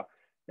होएगा.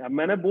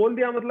 मैंने बोल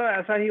दिया मतलब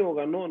ऐसा ही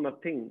होगा. No,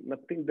 nothing.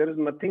 There is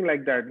nothing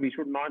like that. We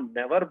should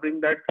never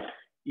bring that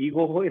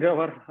ego in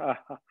our,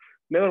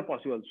 never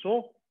possible.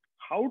 So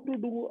how to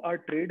do a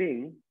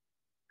trading?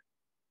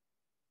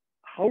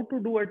 How to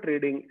do a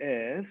trading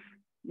is,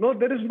 no,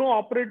 there is no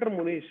operator,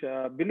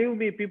 Munish. Believe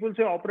me, people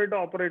say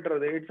operator.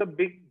 It's a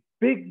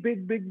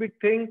big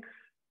thing.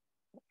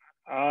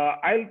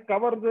 I'll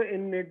cover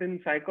it in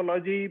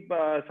psychology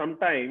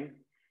sometime,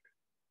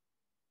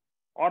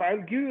 or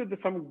I'll give you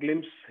some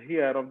glimpse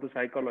here of the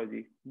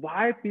psychology.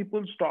 Why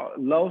people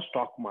love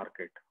stock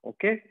market,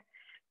 okay?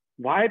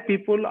 Why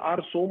people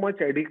are so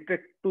much addicted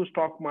to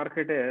stock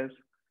market is,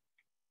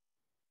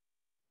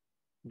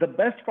 the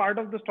best part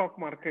of the stock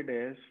market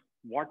is,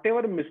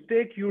 whatever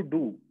mistake you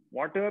do,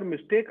 whatever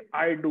mistake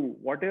I do,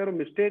 whatever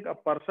mistake a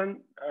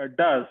person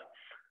does,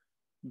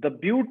 the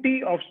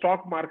beauty of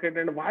stock market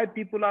and why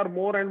people are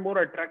more and more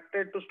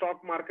attracted to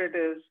stock market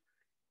is,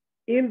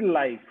 in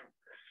life,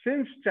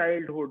 since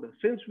childhood,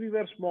 since we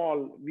were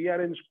small, we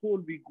are in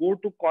school, we go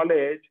to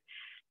college,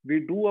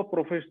 we do a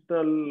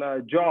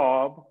professional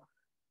job,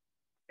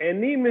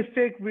 any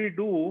mistake we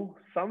do,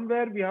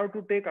 somewhere we have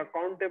to take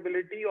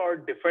accountability or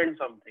defend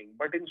something.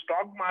 But in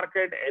stock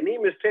market, any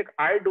mistake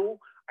I do,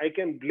 I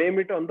can blame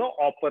it on the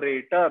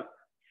operator.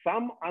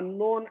 Some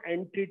unknown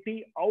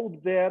entity out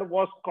there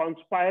was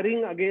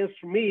conspiring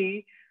against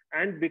me,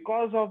 and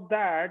because of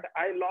that,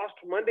 I lost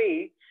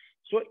money.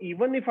 So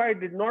even if I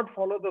did not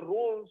follow the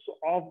rules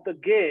of the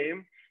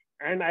game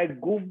and I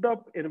goofed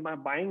up in my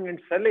buying and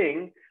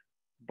selling,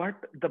 but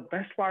the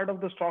best part of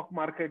the stock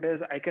market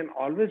is I can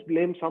always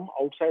blame some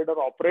outsider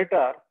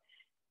operator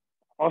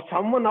or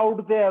someone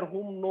out there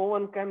whom no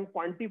one can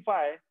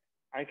quantify.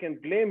 I can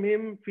blame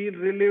him, feel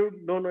relieved.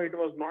 No, no, it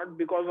was not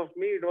because of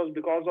me. It was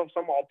because of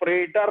some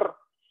operator,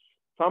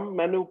 some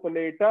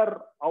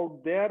manipulator out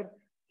there.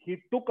 He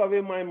took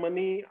away my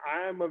money.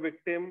 I am a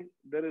victim.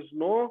 There is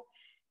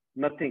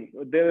nothing.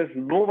 There is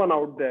no one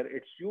out there.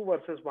 It's you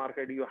versus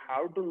market. You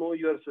have to know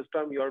your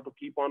system. You have to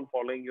keep on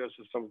following your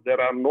systems. There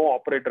are no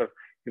operators.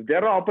 If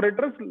there are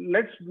operators,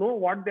 let's know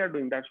what they are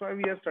doing. That's why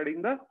we are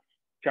studying the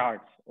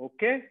charts.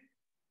 Okay.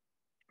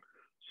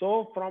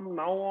 So from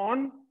now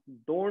on,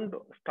 don't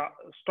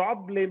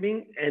stop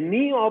blaming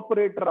any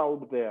operator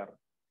out there.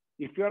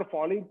 If you are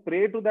falling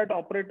prey to that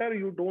operator,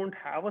 you don't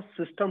have a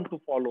system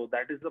to follow.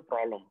 That is the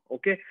problem.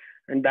 Okay.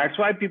 And that's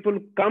why people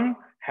come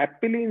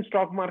happily in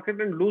stock market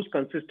and lose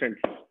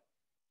consistently.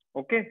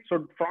 Okay.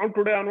 So from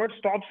today onwards,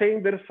 stop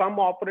saying there is some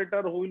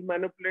operator who will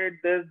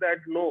manipulate this, that.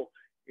 No,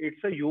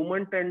 it's a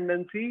human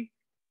tendency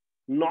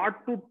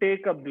not to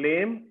take a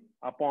blame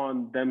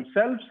upon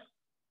themselves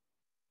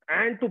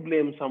and to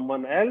blame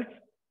someone else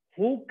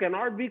who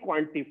cannot be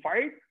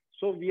quantified.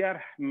 So we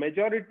are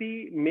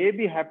majority may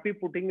be happy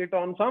putting it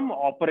on some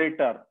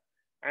operator,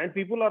 and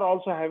people are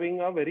also having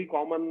a very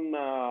common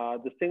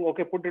this thing.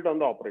 Okay, put it on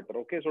the operator.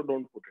 Okay, so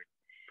don't put it.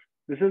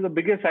 This is the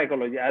biggest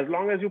psychology. As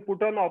long as you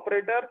put on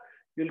operator,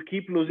 you'll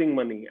keep losing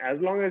money. As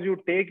long as you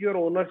take your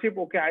ownership,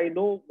 okay, I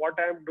know what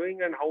I am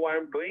doing and how I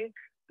am doing.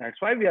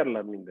 That's why we are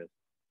learning this.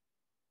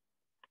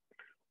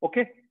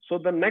 Okay, so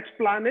the next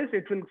plan is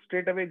it will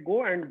straight away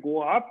go and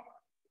go up.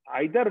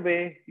 Either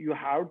way, you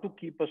have to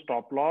keep a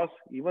stop loss.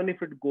 Even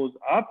if it goes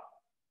up,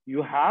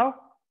 you have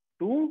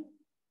to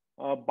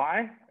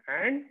buy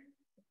and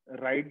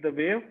ride the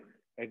wave,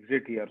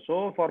 exit here.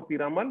 So for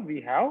Piramal,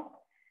 we have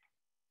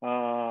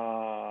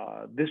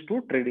these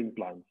two trading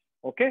plans.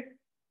 Okay.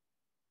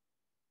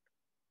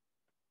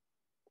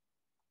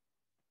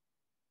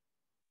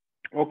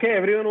 Okay,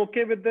 everyone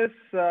okay with this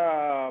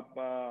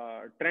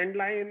trend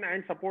line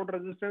and support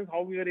resistance,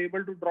 how we are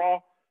able to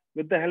draw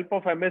with the help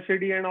of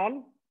MACD and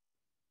all?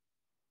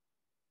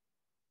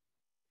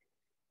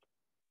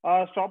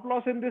 Stop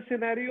loss in this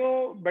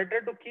scenario,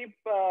 better to keep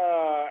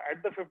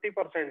at the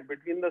 50%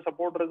 between the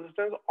support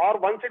resistance, or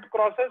once it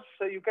crosses,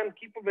 you can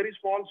keep a very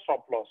small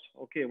stop loss.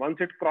 Okay, once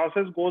it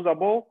crosses, goes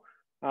above,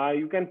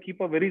 you can keep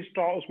a very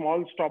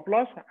small stop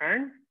loss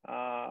and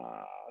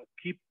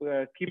keep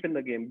in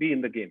the game, be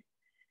in the game.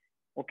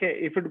 Okay,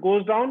 if it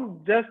goes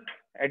down, just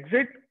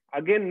exit.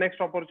 Again, next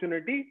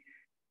opportunity,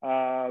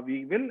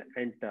 we will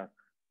enter.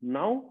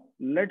 Now,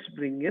 let's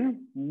bring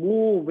in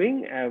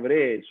moving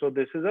average. So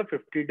this is a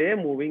 50-day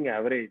moving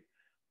average.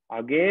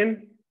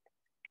 Again,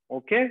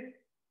 okay,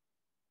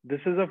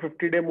 this is a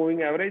 50-day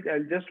moving average.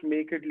 I'll just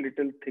make it a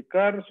little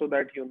thicker so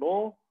that you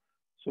know.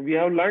 So we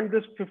have learned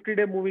this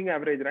 50-day moving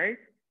average, right?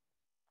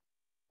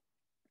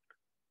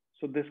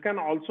 So this can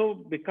also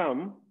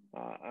become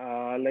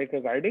like a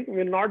guiding.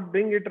 We'll not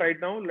bring it right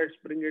now. Let's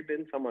bring it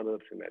in some other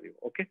scenario.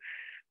 Okay.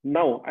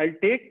 Now I'll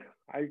take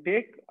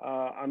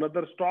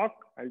another stock.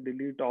 I'll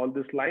delete all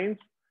these lines.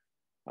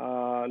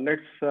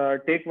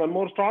 Let's take one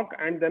more stock,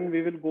 and then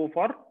we will go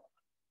for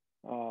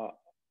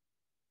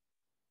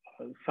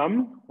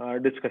some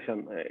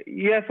discussion.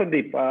 Yes,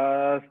 Sandeep.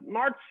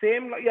 Not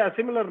same. Yeah,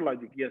 similar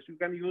logic. Yes, you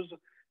can use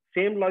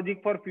same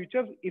logic for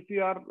futures if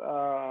you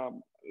are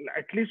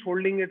at least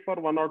holding it for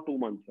 1 or 2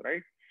 months,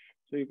 right?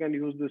 So you can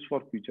use this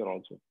for future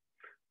also.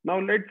 Now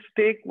let's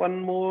take one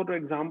more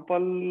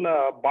example.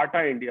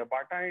 Bata India.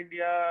 Bata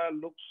India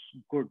looks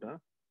good. Huh?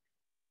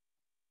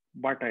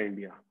 Bata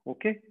India.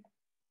 Okay.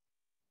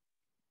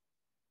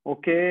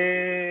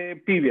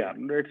 Okay. PVR.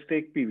 Let's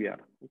take PVR.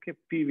 Okay.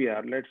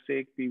 PVR. Let's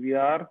take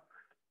PVR.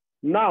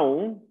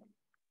 Now,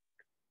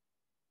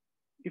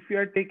 if you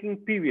are taking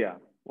PVR,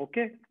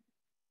 okay.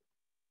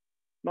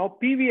 Now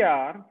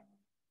PVR,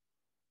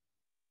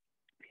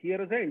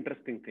 here is an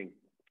interesting thing.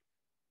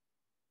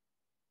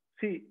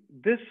 See,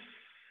 this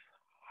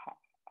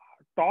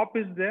top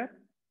is there.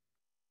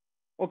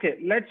 Okay,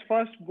 let's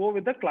first go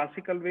with the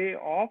classical way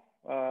of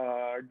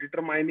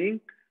determining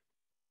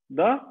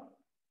the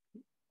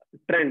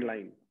trend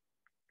line.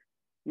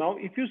 Now,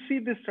 if you see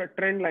this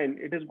trend line,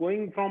 it is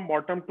going from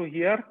bottom to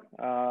here.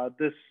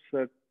 This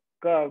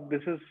curve,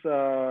 this is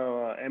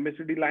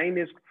MACD line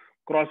is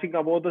crossing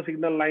above the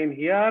signal line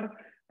here,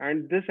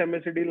 and this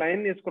MACD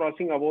line is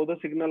crossing above the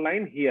signal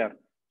line here.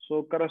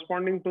 So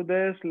corresponding to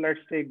this, let's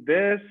take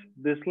this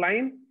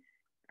line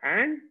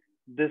and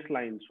this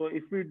line. So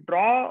if we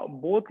draw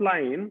both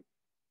lines,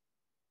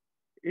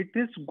 it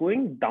is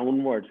going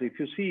downwards. If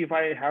you see, if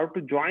I have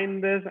to join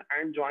this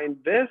and join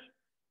this,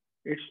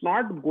 it's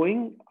not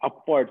going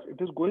upwards,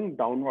 it is going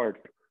downwards,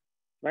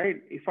 right?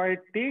 If I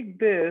take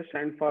this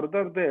and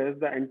further this,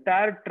 the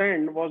entire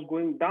trend was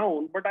going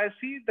down, but I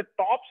see the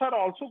tops are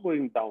also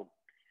going down.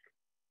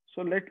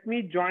 So let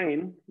me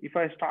join. If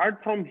I start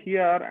from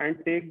here and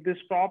take this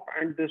top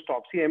and this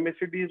top, see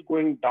MACD is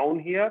going down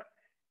here,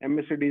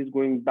 MACD is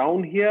going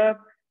down here.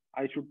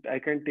 I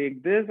can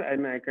take this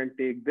and I can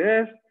take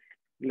this.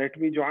 Let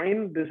me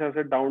join this as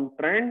a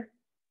downtrend.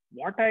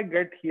 What I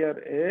get here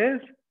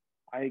is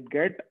I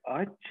get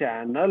a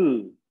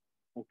channel.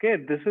 Okay,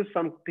 this is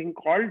something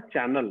called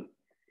channel.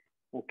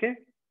 Okay,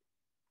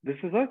 this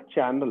is a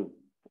channel.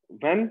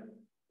 When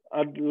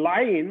a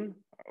line,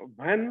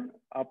 when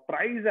a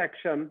price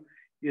action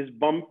is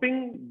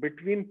bumping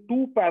between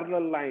two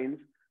parallel lines,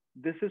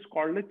 this is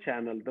called a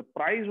channel. The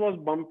price was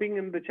bumping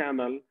in the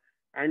channel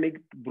and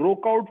it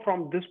broke out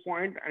from this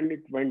point and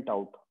it went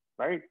out,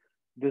 right?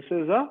 This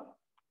is a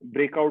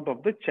breakout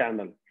of the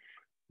channel.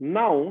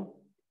 Now,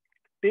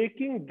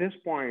 taking this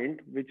point,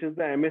 which is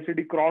the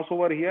MACD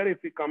crossover here, if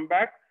we come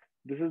back,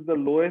 this is the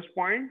lowest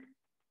point.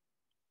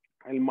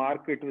 I'll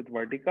mark it with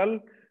vertical.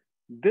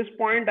 This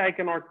point I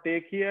cannot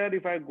take here.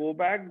 If I go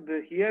back,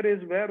 here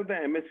is where the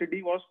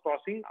MACD was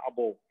crossing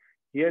above.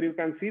 Here you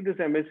can see this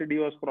MACD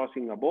was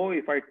crossing above.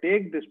 If I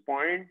take this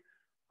point,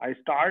 I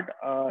start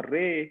a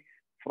ray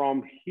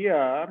from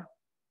here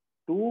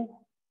to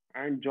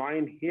and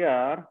join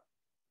here.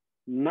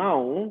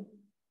 Now,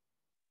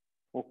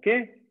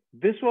 okay,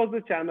 this was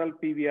the channel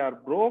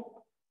PVR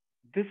broke.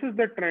 This is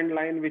the trend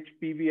line which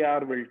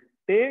PVR will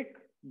take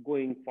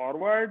going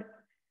forward.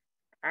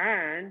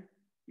 And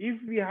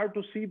if we have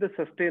to see the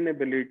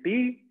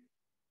sustainability,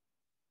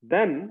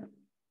 then,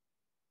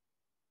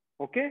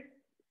 okay,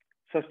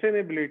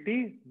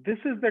 sustainability, this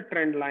is the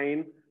trend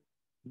line.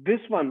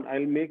 This one,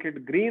 I'll make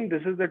it green.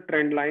 This is the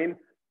trend line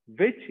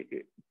which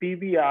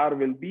PVR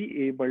will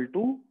be able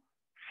to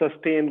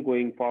sustain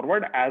going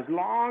forward. As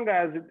long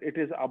as it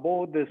is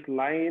above this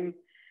line,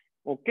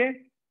 okay,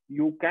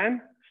 you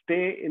can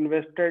stay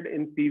invested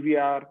in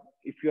PVR.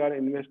 If you are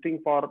investing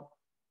for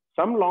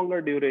some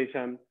longer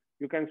duration,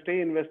 you can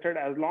stay invested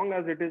as long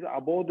as it is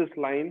above this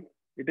line.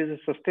 It is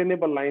a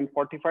sustainable line,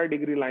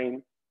 45-degree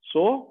line.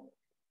 So,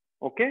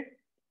 okay,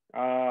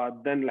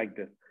 then like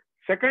this.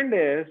 Second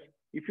is,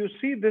 if you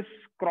see this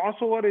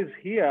crossover is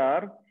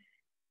here,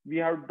 we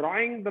are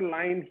drawing the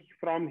line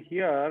from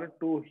here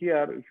to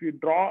here. If you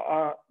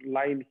draw a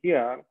line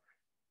here,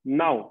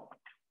 now,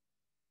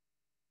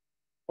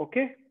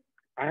 okay,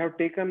 I have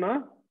taken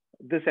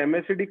this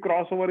MACD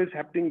crossover is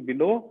happening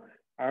below.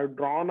 I have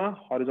drawn a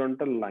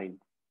horizontal line.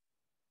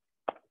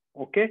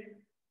 Okay,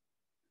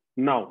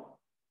 now,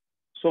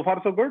 so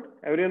far so good.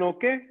 Everyone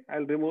okay?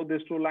 I'll remove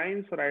these two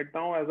lines right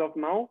now as of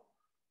now.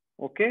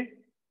 Okay,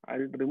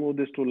 I'll remove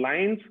these two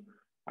lines.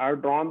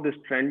 I've drawn this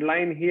trend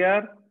line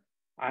here.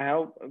 I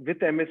have, with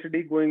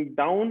MACD going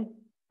down,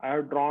 I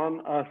have drawn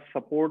a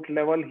support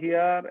level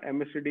here.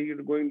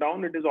 MACD going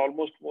down, it is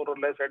almost more or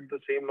less at the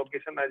same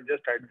location. I'll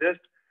just adjust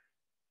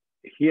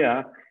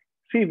here.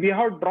 See, we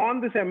have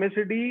drawn this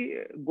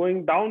MACD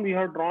going down. We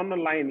have drawn a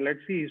line. Let's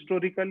see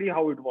historically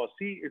how it was.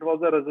 See, it was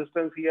a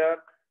resistance here,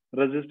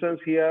 resistance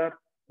here,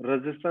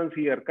 resistance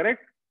here,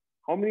 correct?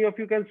 How many of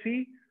you can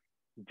see?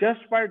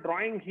 Just by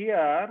drawing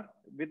here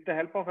with the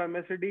help of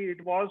MACD,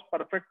 it was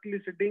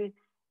perfectly sitting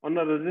on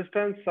a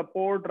resistance,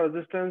 support,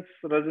 resistance,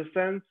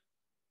 resistance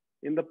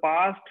in the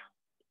past,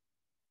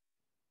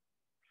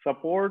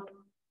 support,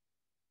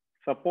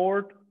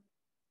 support,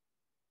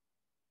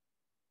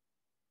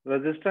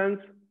 resistance,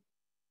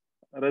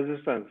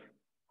 resistance.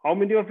 How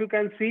many of you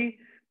can see?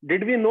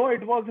 Did we know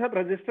it was a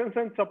resistance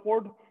and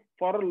support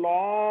for a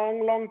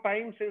long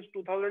time since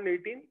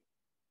 2018?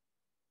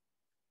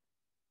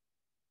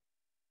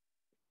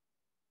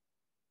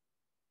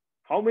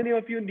 How many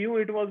of you knew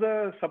it was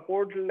a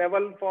support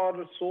level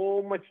for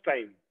so much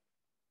time?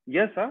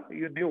 Yes, huh?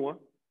 You knew. Huh?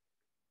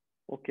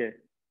 Okay.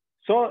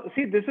 So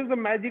see, this is the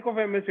magic of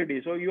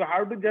MACD. So you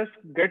have to just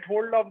get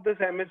hold of this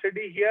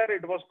MACD here.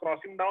 It was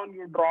crossing down.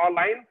 You draw a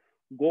line,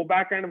 go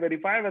back and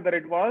verify whether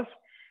it was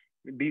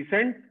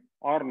decent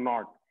or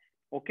not.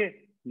 Okay.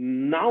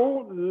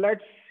 Now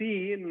let's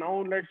see.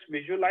 Now let's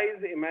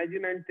visualize,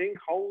 imagine, and think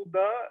how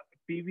the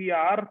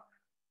PVR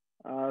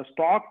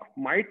stock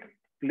might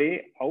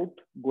play out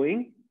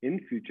going in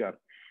future.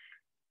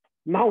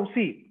 Now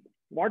see,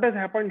 what has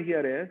happened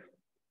here is,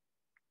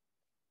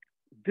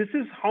 this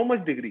is how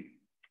much degree?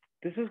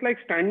 This is like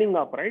standing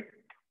up, right?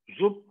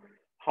 Zoop.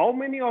 How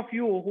many of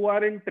you who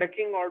are in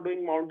trekking or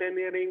doing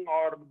mountaineering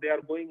or they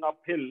are going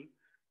uphill,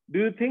 Do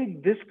you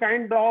think this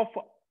kind of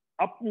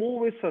up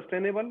move is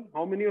sustainable?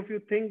 How many of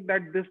you think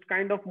that this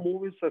kind of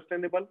move is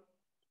sustainable?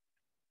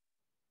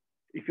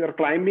 If you're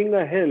climbing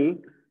a hill,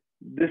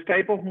 this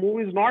type of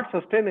move is not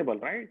sustainable,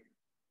 right?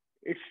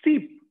 It's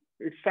steep,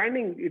 it's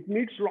standing, it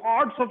needs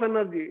lots of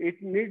energy,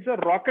 it needs a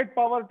rocket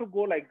power to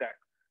go like that.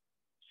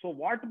 So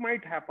what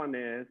might happen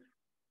is,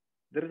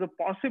 there is a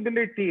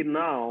possibility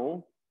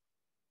now,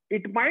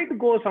 it might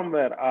go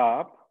somewhere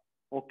up,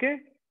 okay?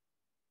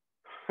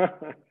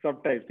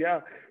 Sometimes,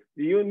 yeah,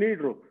 you need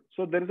room.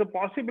 So there is a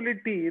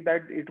possibility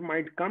that it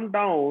might come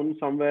down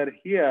somewhere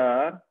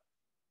here,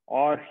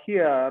 or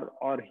here,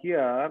 or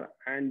here,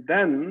 and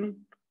then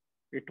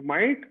it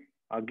might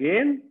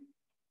again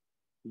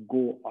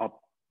go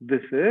up.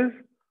 This is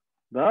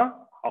the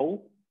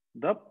how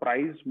the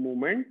price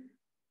movement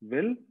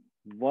will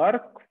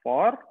work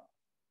for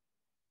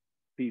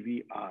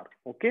PVR.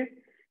 Okay.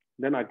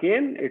 Then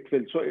again it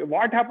will. So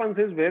what happens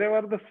is,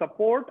 wherever the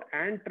support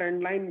and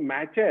trend line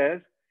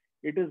matches,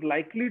 it is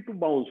likely to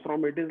bounce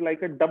from. It is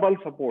like a double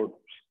support.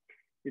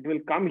 It will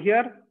come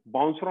here,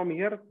 bounce from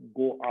here,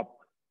 go up.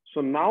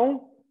 So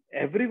now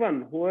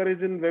everyone who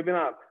is in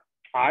webinar,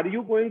 are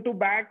you going to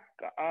back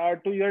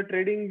to your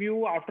trading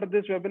view after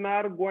this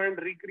webinar? Go and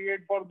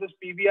recreate for this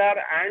PVR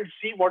and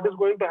see what is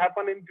going to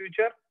happen in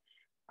future.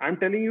 I'm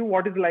telling you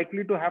what is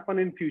likely to happen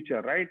in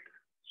future, right?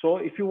 So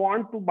if you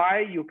want to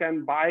buy, you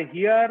can buy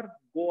here,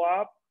 go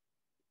up.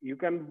 You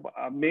can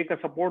make a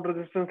support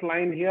resistance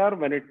line here.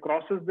 When it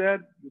crosses there,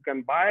 you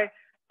can buy.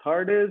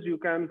 Third is, you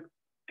can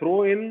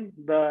throw in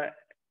the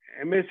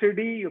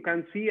MACD. You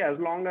can see, as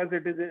long as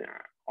it is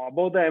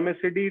above the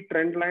MACD,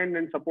 trend line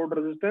and support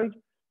resistance,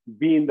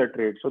 be in the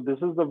trade. So this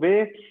is the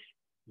way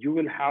you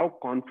will have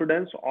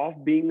confidence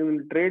of being in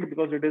the trade,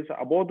 because it is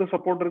above the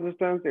support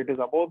resistance, it is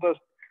above the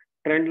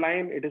trend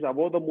line, it is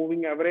above the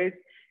moving average.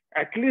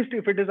 At least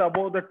if it is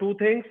above the two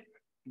things,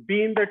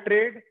 be in the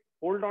trade,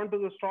 hold on to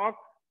the stock,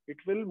 it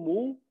will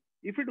move.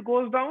 If it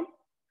goes down,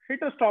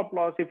 hit a stop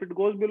loss. If it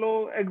goes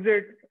below,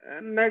 exit,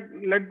 and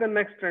let the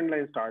next trend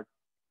line start.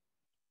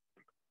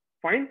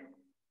 Fine?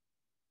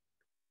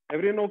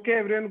 Everyone okay?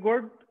 Everyone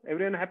good?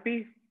 Everyone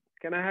happy?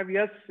 Can I have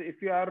yes if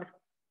you are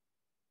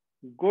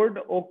good,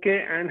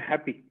 okay, and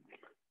happy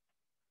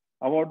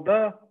about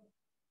the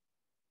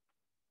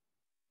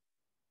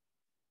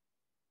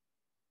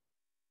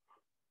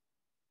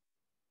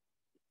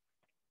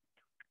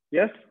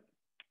yes?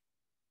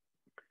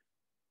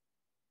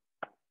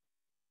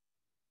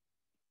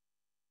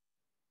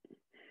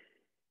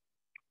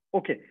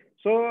 Okay.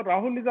 So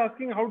Rahul is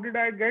asking, how did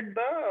I get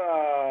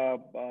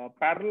the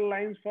parallel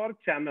lines for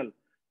channel?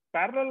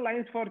 Parallel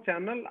lines for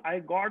channel, I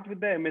got with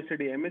the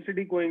MACD.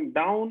 MACD going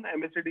down,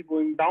 MACD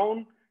going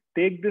down.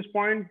 Take this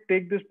point,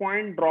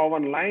 draw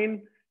one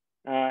line.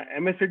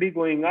 MACD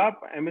going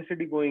up,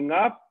 MACD going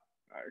up.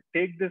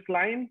 Take this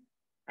line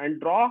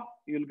and draw.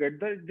 You'll get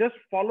the, just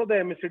follow the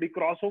MACD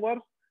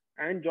crossovers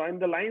and join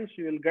the lines.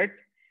 You will get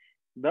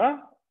the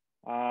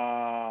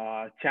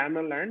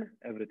channel and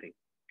everything.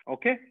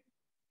 Okay.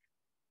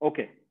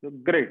 Okay,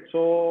 great.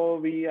 So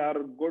we are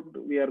good.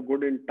 We are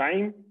good in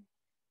time.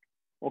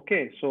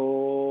 Okay,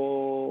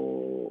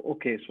 so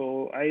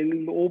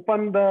I'll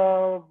open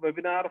the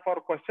webinar for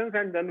questions,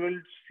 and then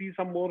we'll see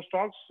some more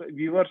stocks,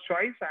 viewer's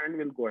choice, and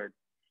we'll go ahead.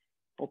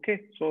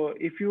 Okay, so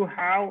if you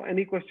have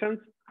any questions,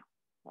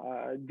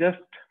 just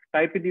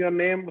type in your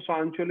name. So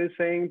Anshul is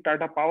saying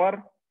Tata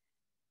Power.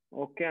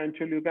 Okay,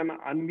 Anshul, you can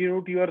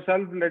unmute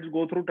yourself. Let's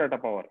go through Tata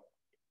Power.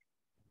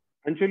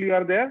 Anshul, you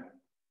are there?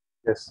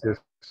 Yes, yes.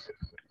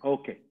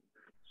 Okay,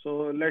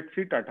 so let's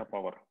see Tata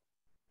Power.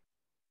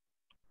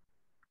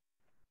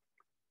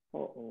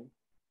 Uh-oh.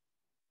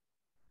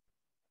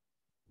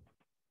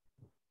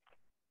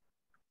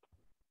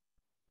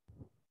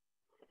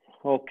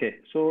 Okay,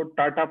 so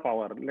Tata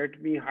Power.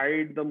 Let me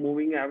hide the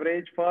moving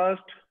average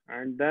first,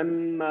 and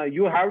then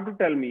you have to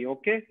tell me,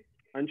 okay,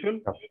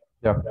 Anshul?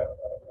 Yeah.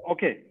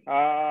 Okay,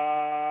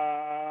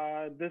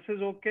 this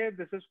is okay.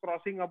 This is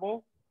crossing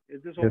above.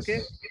 Is this okay?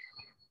 Yes.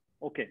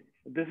 Okay,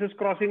 this is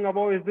crossing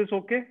above. Is this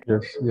okay?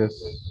 Yes,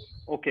 yes.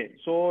 Okay,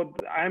 so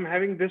I am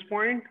having this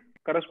point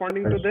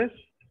corresponding to this.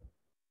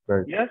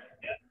 Right. Yes,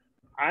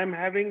 I am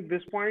having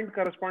this point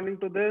corresponding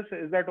to this.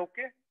 Is that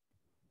okay?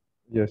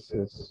 Yes,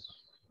 yes.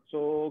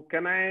 So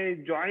can I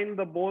join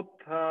the both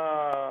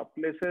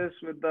places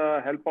with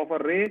the help of a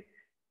ray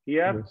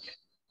here? Yes.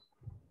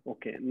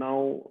 Okay,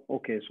 now,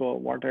 okay, so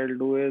what I'll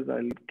do is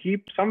I'll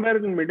keep somewhere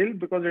in the middle,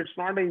 because it's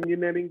not an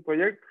engineering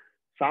project.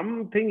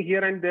 Something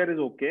here and there is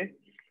okay.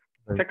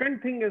 Right.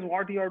 Second thing is,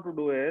 what you have to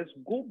do is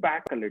go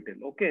back a little.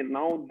 Okay,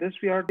 now this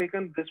we have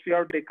taken, this we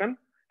have taken.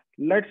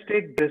 Let's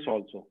take this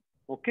also.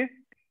 Okay,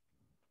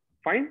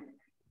 fine.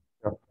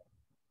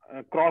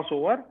 Yeah.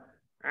 Crossover,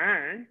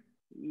 and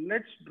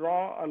let's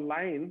draw a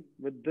line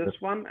with this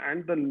one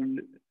and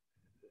the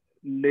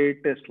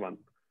latest one.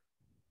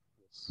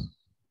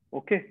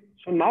 Okay,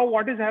 so now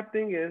what is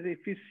happening is,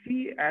 if you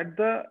see at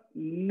the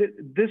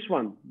this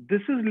one,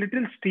 this is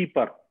little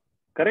steeper,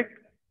 correct?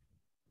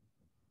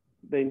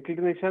 The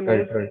inclination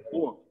is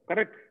more,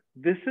 correct?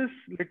 This is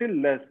little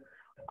less.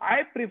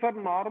 I prefer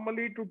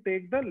normally to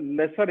take the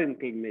lesser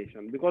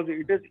inclination because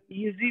it is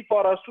easy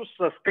for us to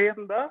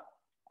sustain the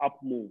up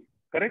move.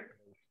 Correct?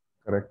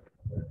 Correct.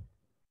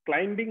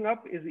 Climbing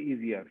up is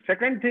easier.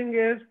 Second thing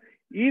is,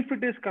 if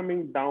it is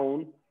coming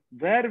down,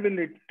 where will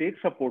it take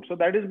support? So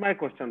that is my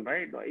question,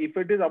 right? If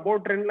it is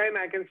above trend line,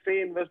 I can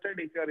stay invested.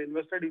 If you are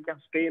invested, you can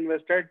stay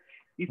invested.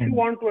 If you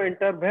want to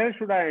enter, where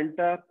should I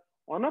enter?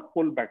 On a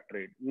pullback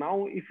trade.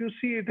 Now, if you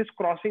see it is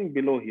crossing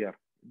below here.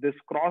 This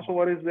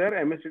crossover is there,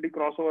 MACD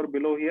crossover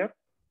below here.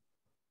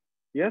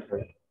 Yes.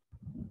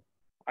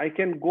 I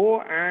can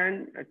go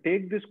and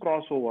take this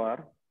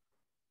crossover.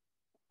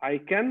 I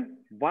can,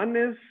 one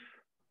is,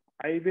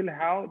 I will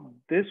have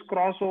this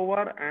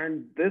crossover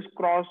and this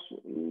cross,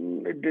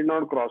 it did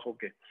not cross,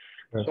 okay.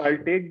 Yes. So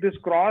I'll take this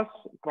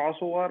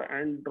crossover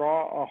and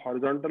draw a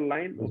horizontal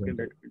line. Okay,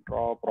 let me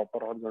draw a proper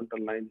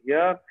horizontal line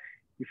here.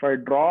 If I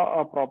draw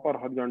a proper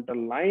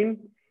horizontal line,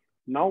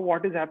 now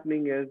what is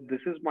happening is,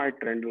 this is my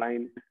trend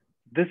line.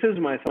 This is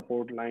my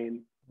support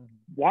line.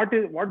 What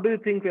do you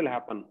think will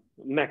happen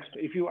next?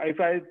 If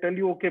I tell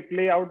you, okay,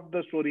 play out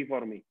the story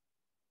for me.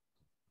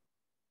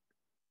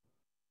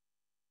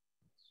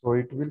 So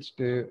it will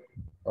stay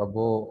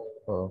above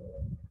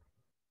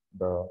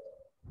the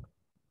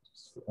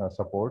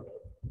support.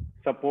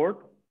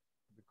 Support.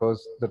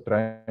 Because the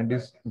trend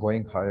is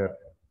going higher.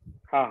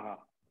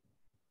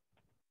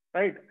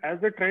 Right. As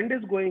the trend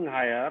is going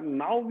higher,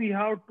 now we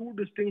have two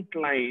distinct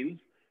lines,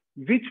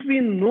 which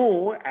we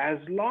know as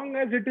long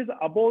as it is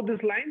above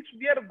these lines,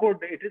 we are good.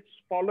 It is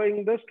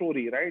following the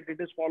story, right? It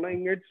is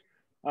following its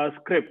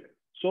script.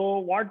 So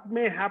what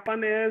may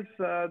happen is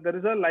there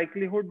is a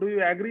likelihood. Do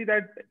you agree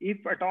that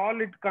if at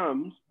all it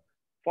comes,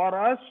 for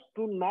us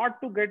to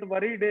not to get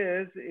worried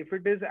is, if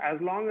it is, as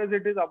long as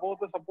it is above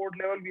the support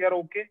level, we are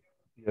okay?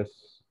 Yes.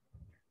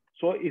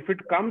 So if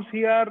it comes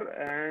here,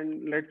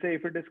 and let's say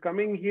if it is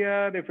coming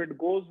here, if it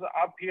goes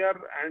up here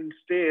and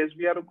stays,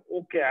 we are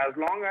okay. As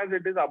long as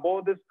it is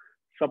above this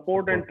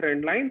support and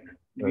trend line,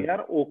 we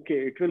are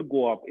okay. It will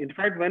go up. In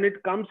fact, when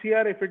it comes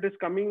here, if it is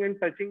coming and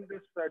touching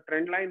this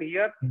trend line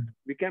here,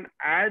 we can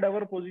add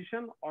our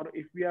position, or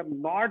if we are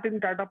not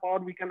in Tata Power,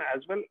 we can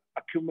as well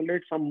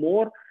accumulate some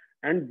more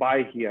and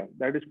buy here.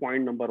 That is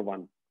point number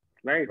one,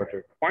 right?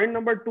 Point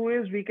number two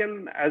is, we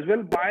can as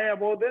well buy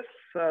above this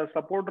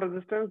support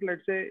resistance.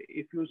 Let's say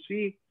if you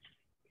see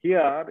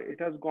here,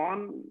 it has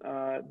gone,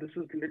 this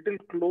is little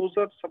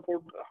closer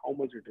support, how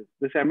much it is.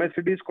 This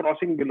MACD is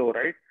crossing below,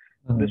 right?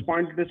 This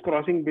point it is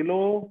crossing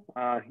below.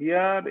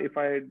 Here, if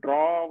I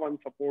draw one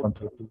support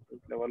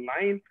level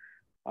line,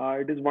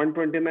 it is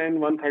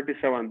 129,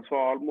 137. So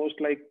almost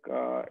like,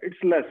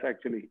 it's less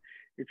actually.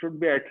 It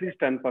should be at least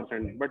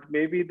 10%, but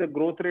maybe the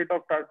growth rate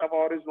of Tata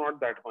Power is not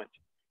that much.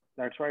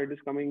 That's why it is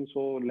coming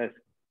so less.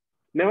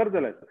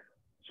 Nevertheless,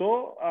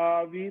 so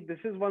this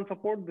is one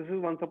support, this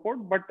is one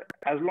support, but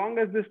as long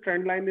as this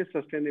trend line is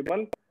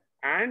sustainable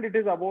and it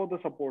is above the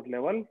support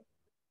level,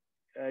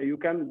 you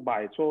can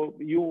buy. So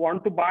you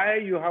want to buy,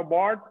 you have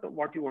bought,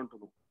 what you want to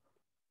do?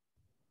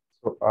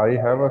 So I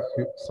have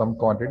some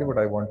quantity, but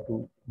I want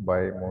to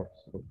buy more.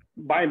 So.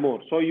 Buy more.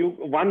 So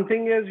one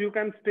thing is, you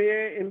can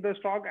stay in the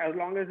stock as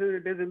long as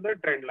it is in the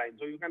trend line.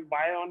 So you can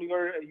buy on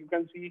your, you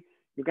can see,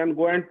 you can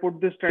go and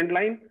put this trend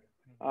line,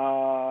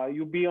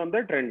 you be on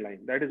the trend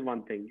line. That is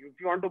one thing. If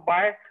you want to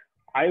buy,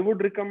 I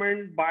would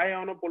recommend buy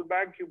on a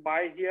pullback. You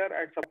buy here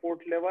at support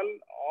level,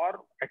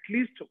 or at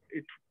least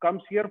it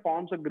comes here,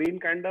 forms a green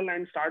candle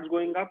and starts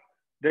going up,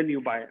 then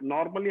you buy.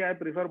 Normally, I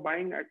prefer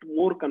buying at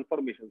more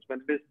confirmations.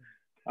 When it is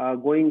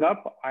going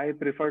up, I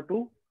prefer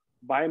to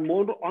buy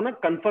more on a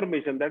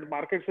confirmation that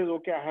market says,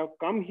 okay, I have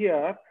come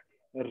here,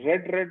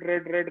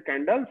 red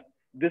candles.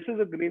 This is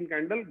a green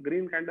candle.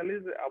 Green candle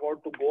is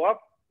about to go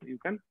up. You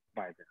can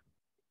buy there.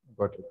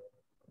 Got it.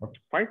 Okay.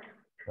 Fine.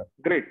 Yeah.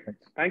 Great.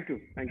 Thank you.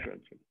 Thank you,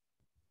 Anshul.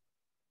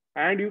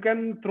 And you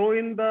can throw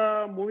in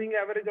the moving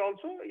average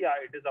also. Yeah,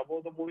 it is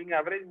above the moving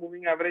average.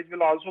 Moving average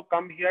will also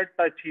come here,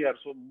 touch here.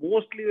 So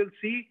mostly you'll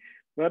see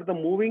where the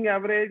moving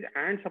average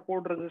and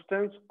support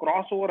resistance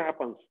crossover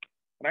happens,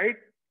 right?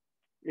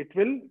 It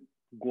will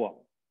go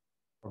up.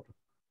 Okay.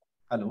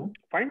 Hello.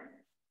 Fine.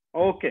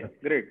 Okay,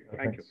 great.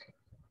 Thank you.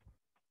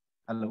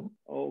 Hello.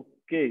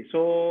 Okay,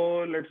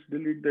 so let's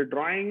delete the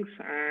drawings,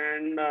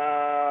 and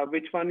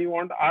which one you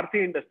want?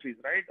 Aarti Industries,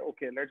 right?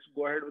 Okay, let's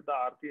go ahead with the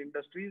Aarti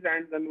Industries,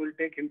 and then we'll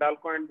take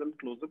Hindalco and then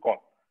close the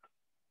call.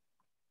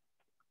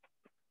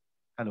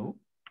 Hello.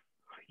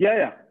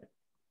 Yeah.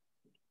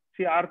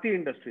 See, Aarti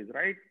Industries,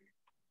 right?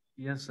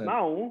 Yes, sir.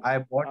 Now I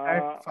bought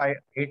at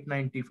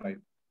 895.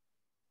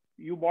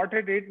 You bought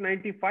at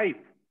 895?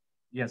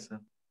 Yes, sir.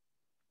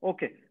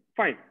 Okay,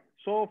 fine.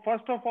 So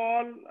first of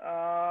all,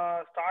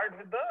 start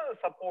with the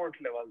support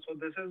level. So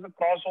this is the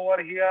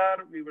crossover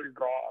here. We will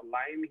draw a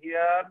line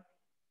here,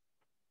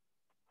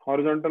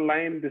 horizontal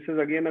line. This is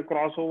again a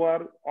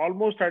crossover,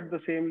 almost at the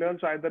same level.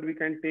 So either we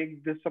can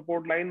take this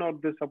support line or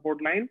this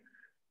support line.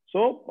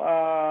 So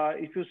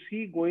if you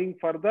see going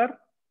further,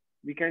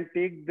 we can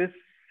take this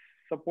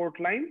support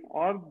line,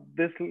 or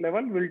this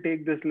level. We'll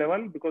take this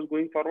level because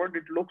going forward,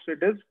 it looks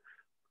it is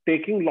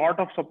taking lot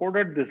of support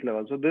at this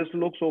level. So this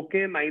looks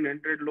okay.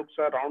 900 looks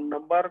a round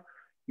number.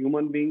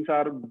 Human beings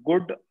are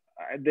good.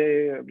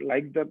 They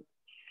like the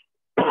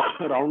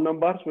round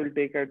numbers. We'll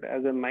take it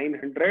as a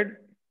 900.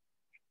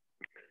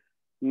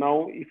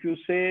 Now, if you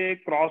say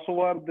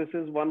crossover, this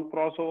is one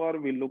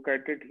crossover. We look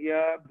at it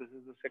here. This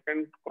is the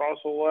second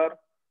crossover.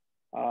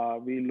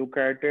 We look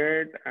at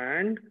it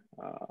and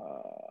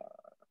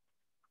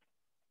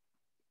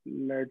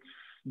let's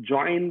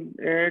join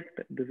it.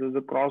 This is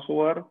a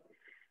crossover.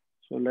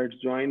 So let's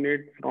join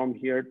it from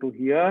here to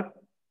here.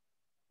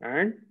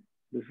 And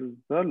this is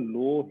the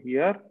low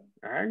here.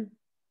 And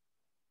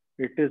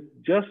it is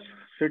just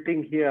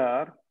sitting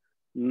here.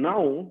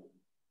 Now,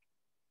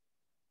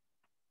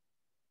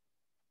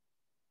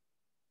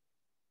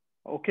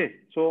 okay,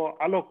 so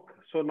Alok,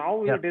 so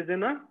now it is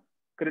in a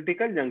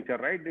critical juncture,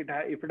 right?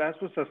 If it has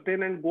to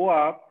sustain and go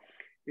up,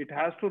 it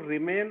has to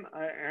remain,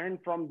 and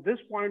from this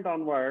point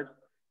onwards,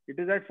 it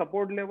is at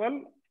support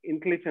level,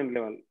 inclination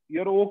level.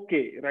 You're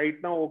okay right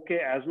now, okay,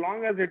 as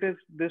long as it is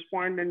this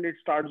point and it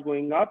starts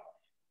going up,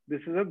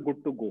 this is a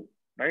good to go,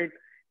 right?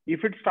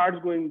 If it starts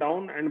going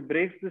down and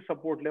breaks the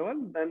support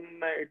level, then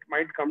it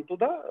might come to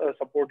the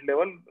support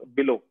level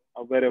below,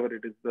 wherever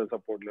it is the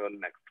support level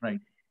next. Right.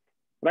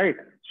 Right.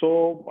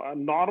 So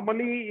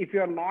normally, if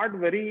you are not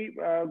very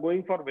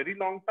going for very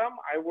long term,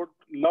 I would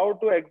love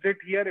to exit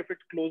here. If it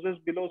closes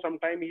below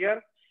sometime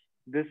here,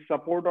 this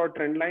support or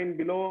trend line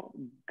below,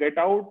 get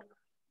out.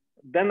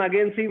 Then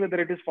again, see whether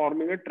it is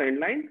forming a trend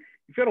line.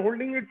 If you're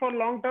holding it for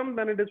long term,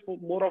 then it is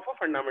more of a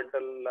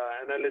fundamental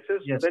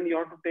analysis. Yes. Then you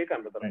have to take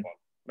another call,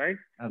 right?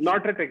 Absolutely.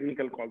 Not a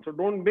technical call. So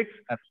don't mix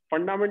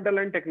fundamental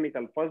and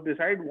technical. First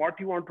decide what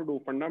you want to do,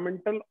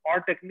 fundamental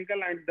or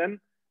technical, and then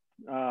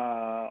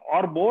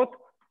or both.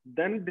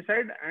 Then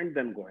decide and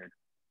then go ahead.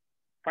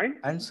 Fine.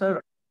 And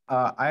sir,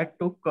 I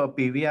took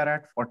PVR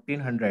at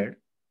 1400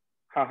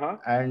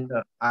 and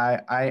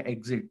I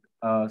exit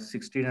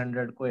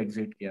 1600 को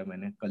exit किया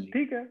मैंने कल ही.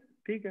 ठीक है,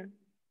 ठीक है.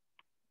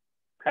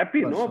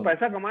 Happy no,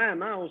 पैसा कमाया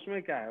ना,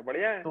 उसमें क्या है,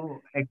 बढ़िया है.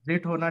 तो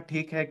एग्जिट होना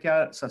ठीक है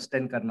क्या,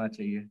 सस्टेन करना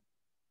चाहिए?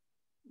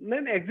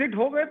 नहीं, एग्जिट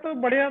हो गए तो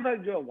बढ़िया था.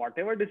 जो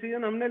व्हाटएवर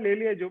डिसीजन हमने ले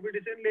लिया, जो भी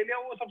डिसीजन ले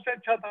लिया वो सबसे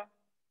अच्छा था.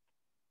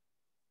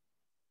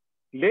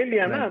 ले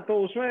लिया ना, तो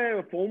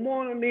उसमें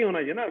फोमो नहीं होना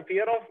चाहिए ना,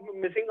 फियर ऑफ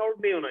मिसिंग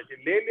आउट नहीं होना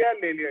चाहिए. ले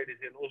लिया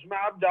डिसीजन, उसमें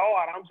आप जाओ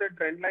आराम से,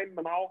 ट्रेंड लाइन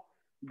बनाओ,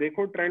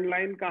 देखो ट्रेंड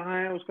लाइन कहाँ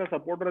है, उसका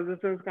सपोर्ट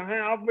रेजिस्टेंस कहाँ है,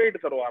 आप वेट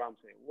करो आराम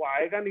से, वो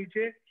आएगा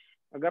नीचे.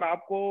 अगर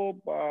आपको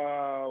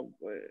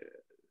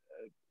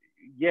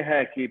ये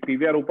है कि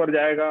पीवीआर ऊपर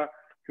जाएगा,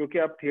 क्योंकि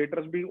अब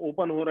थिएटर्स भी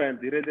ओपन हो रहे हैं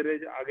धीरे धीरे,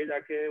 आगे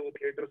जाके वो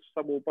थिएटर्स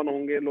सब ओपन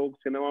होंगे, लोग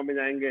सिनेमा में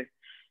जाएंगे,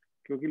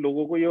 क्योंकि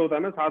लोगों को ये होता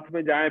है ना, साथ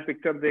में जाए,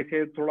 पिक्चर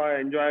देखे, थोड़ा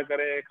एंजॉय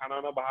करे, खाना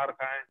ना बाहर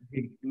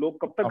खाएं. लोग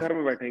कब तक घर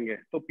में बैठेंगे?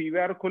 तो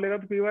पीवीआर खुलेगा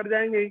तो पीवीआर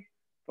जाएंगे ही.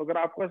 तो अगर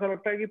आपको ऐसा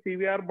लगता है कि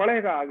पीवीआर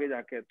बढ़ेगा आगे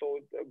जाके, तो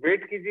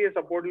वेट कीजिए,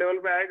 सपोर्ट लेवल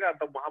पे आएगा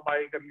तब वहां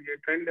बाय कर लीजिए,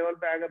 ट्रेंड लेवल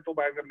पे आएगा तो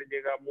बाय कर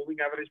लीजिएगा,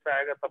 मूविंग एवरेज पे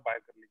आएगा तब बाय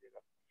कर लीजिएगा.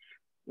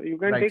 तो you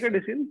can take a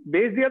decision.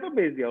 बेच दिया तो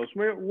बेच दिया,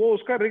 उसमें वो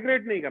उसका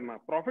रिग्रेट नहीं करना,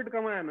 प्रॉफिट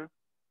कमाया ना,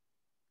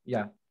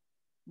 या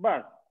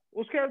बस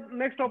उसके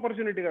नेक्स्ट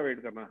अपॉर्चुनिटी का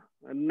वेट करना.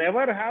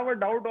 नेवर हैव अ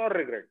डाउट और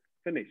regret.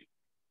 Finish,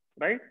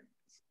 right?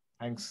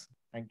 Thanks.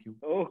 Thank you.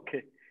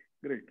 Okay,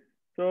 great.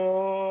 So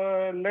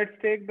let's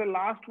take the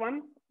last one.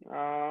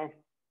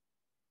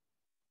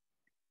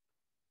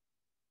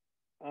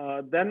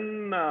 Then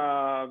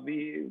we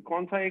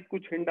कौन सा एक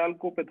कुछ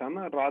हिंडाल्को पे था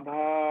ना,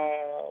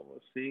 Radha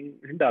Singh,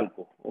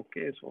 Hindalco.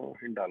 Okay, so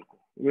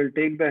Hindalco. We'll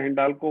take the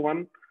Hindalco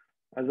one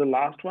as the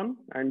last one,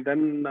 and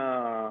then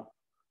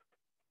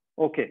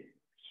okay.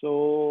 So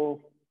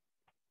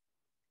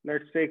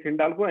let's take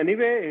Hindalco.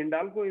 Anyway,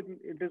 Hindalco,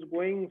 it is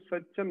going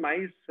such a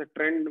nice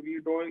trend. We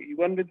don't,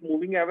 even with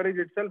moving average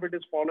itself, it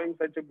is following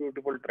such a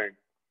beautiful trend.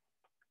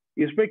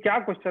 इसमें क्या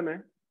question है?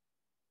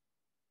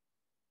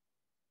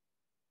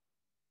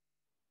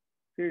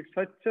 It's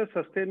such a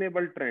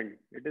sustainable trend.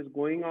 It is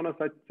going on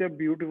such a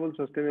beautiful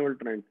sustainable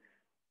trend.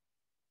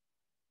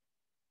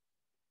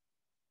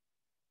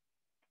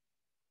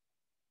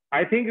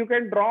 I think you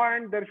can draw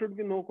and there should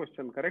be no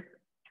question, correct?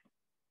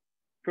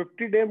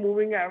 50-day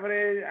moving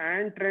average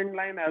and trend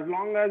line, as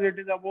long as it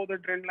is above the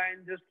trend line,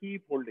 just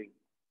keep holding.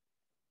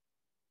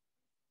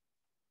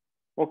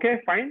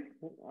 Okay, fine.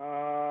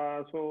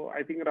 So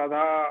I think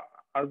Radha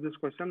asked this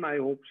question. I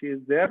hope she is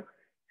there.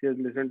 She has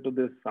listened to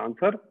this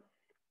answer.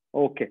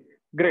 Okay,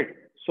 great.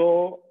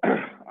 So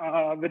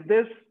with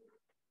this,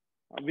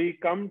 we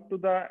come to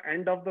the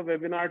end of the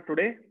webinar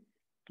today.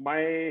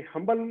 My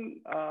humble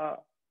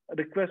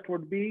request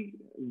would be,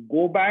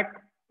 go back,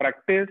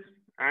 practice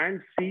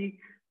and see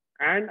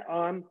and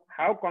earn,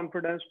 have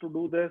confidence to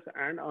do this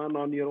and earn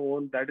on your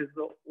own. That is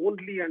the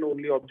only and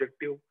only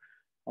objective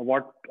of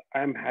what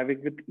I am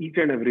having with each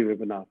and every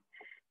webinar.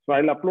 So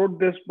I'll upload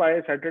this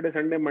by Saturday,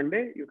 Sunday,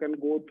 Monday. You can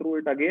go through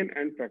it again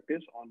and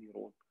practice on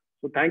your own.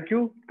 So thank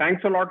you.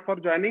 Thanks a lot for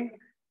joining.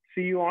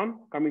 See you on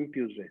coming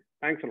Tuesday.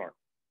 Thanks a lot.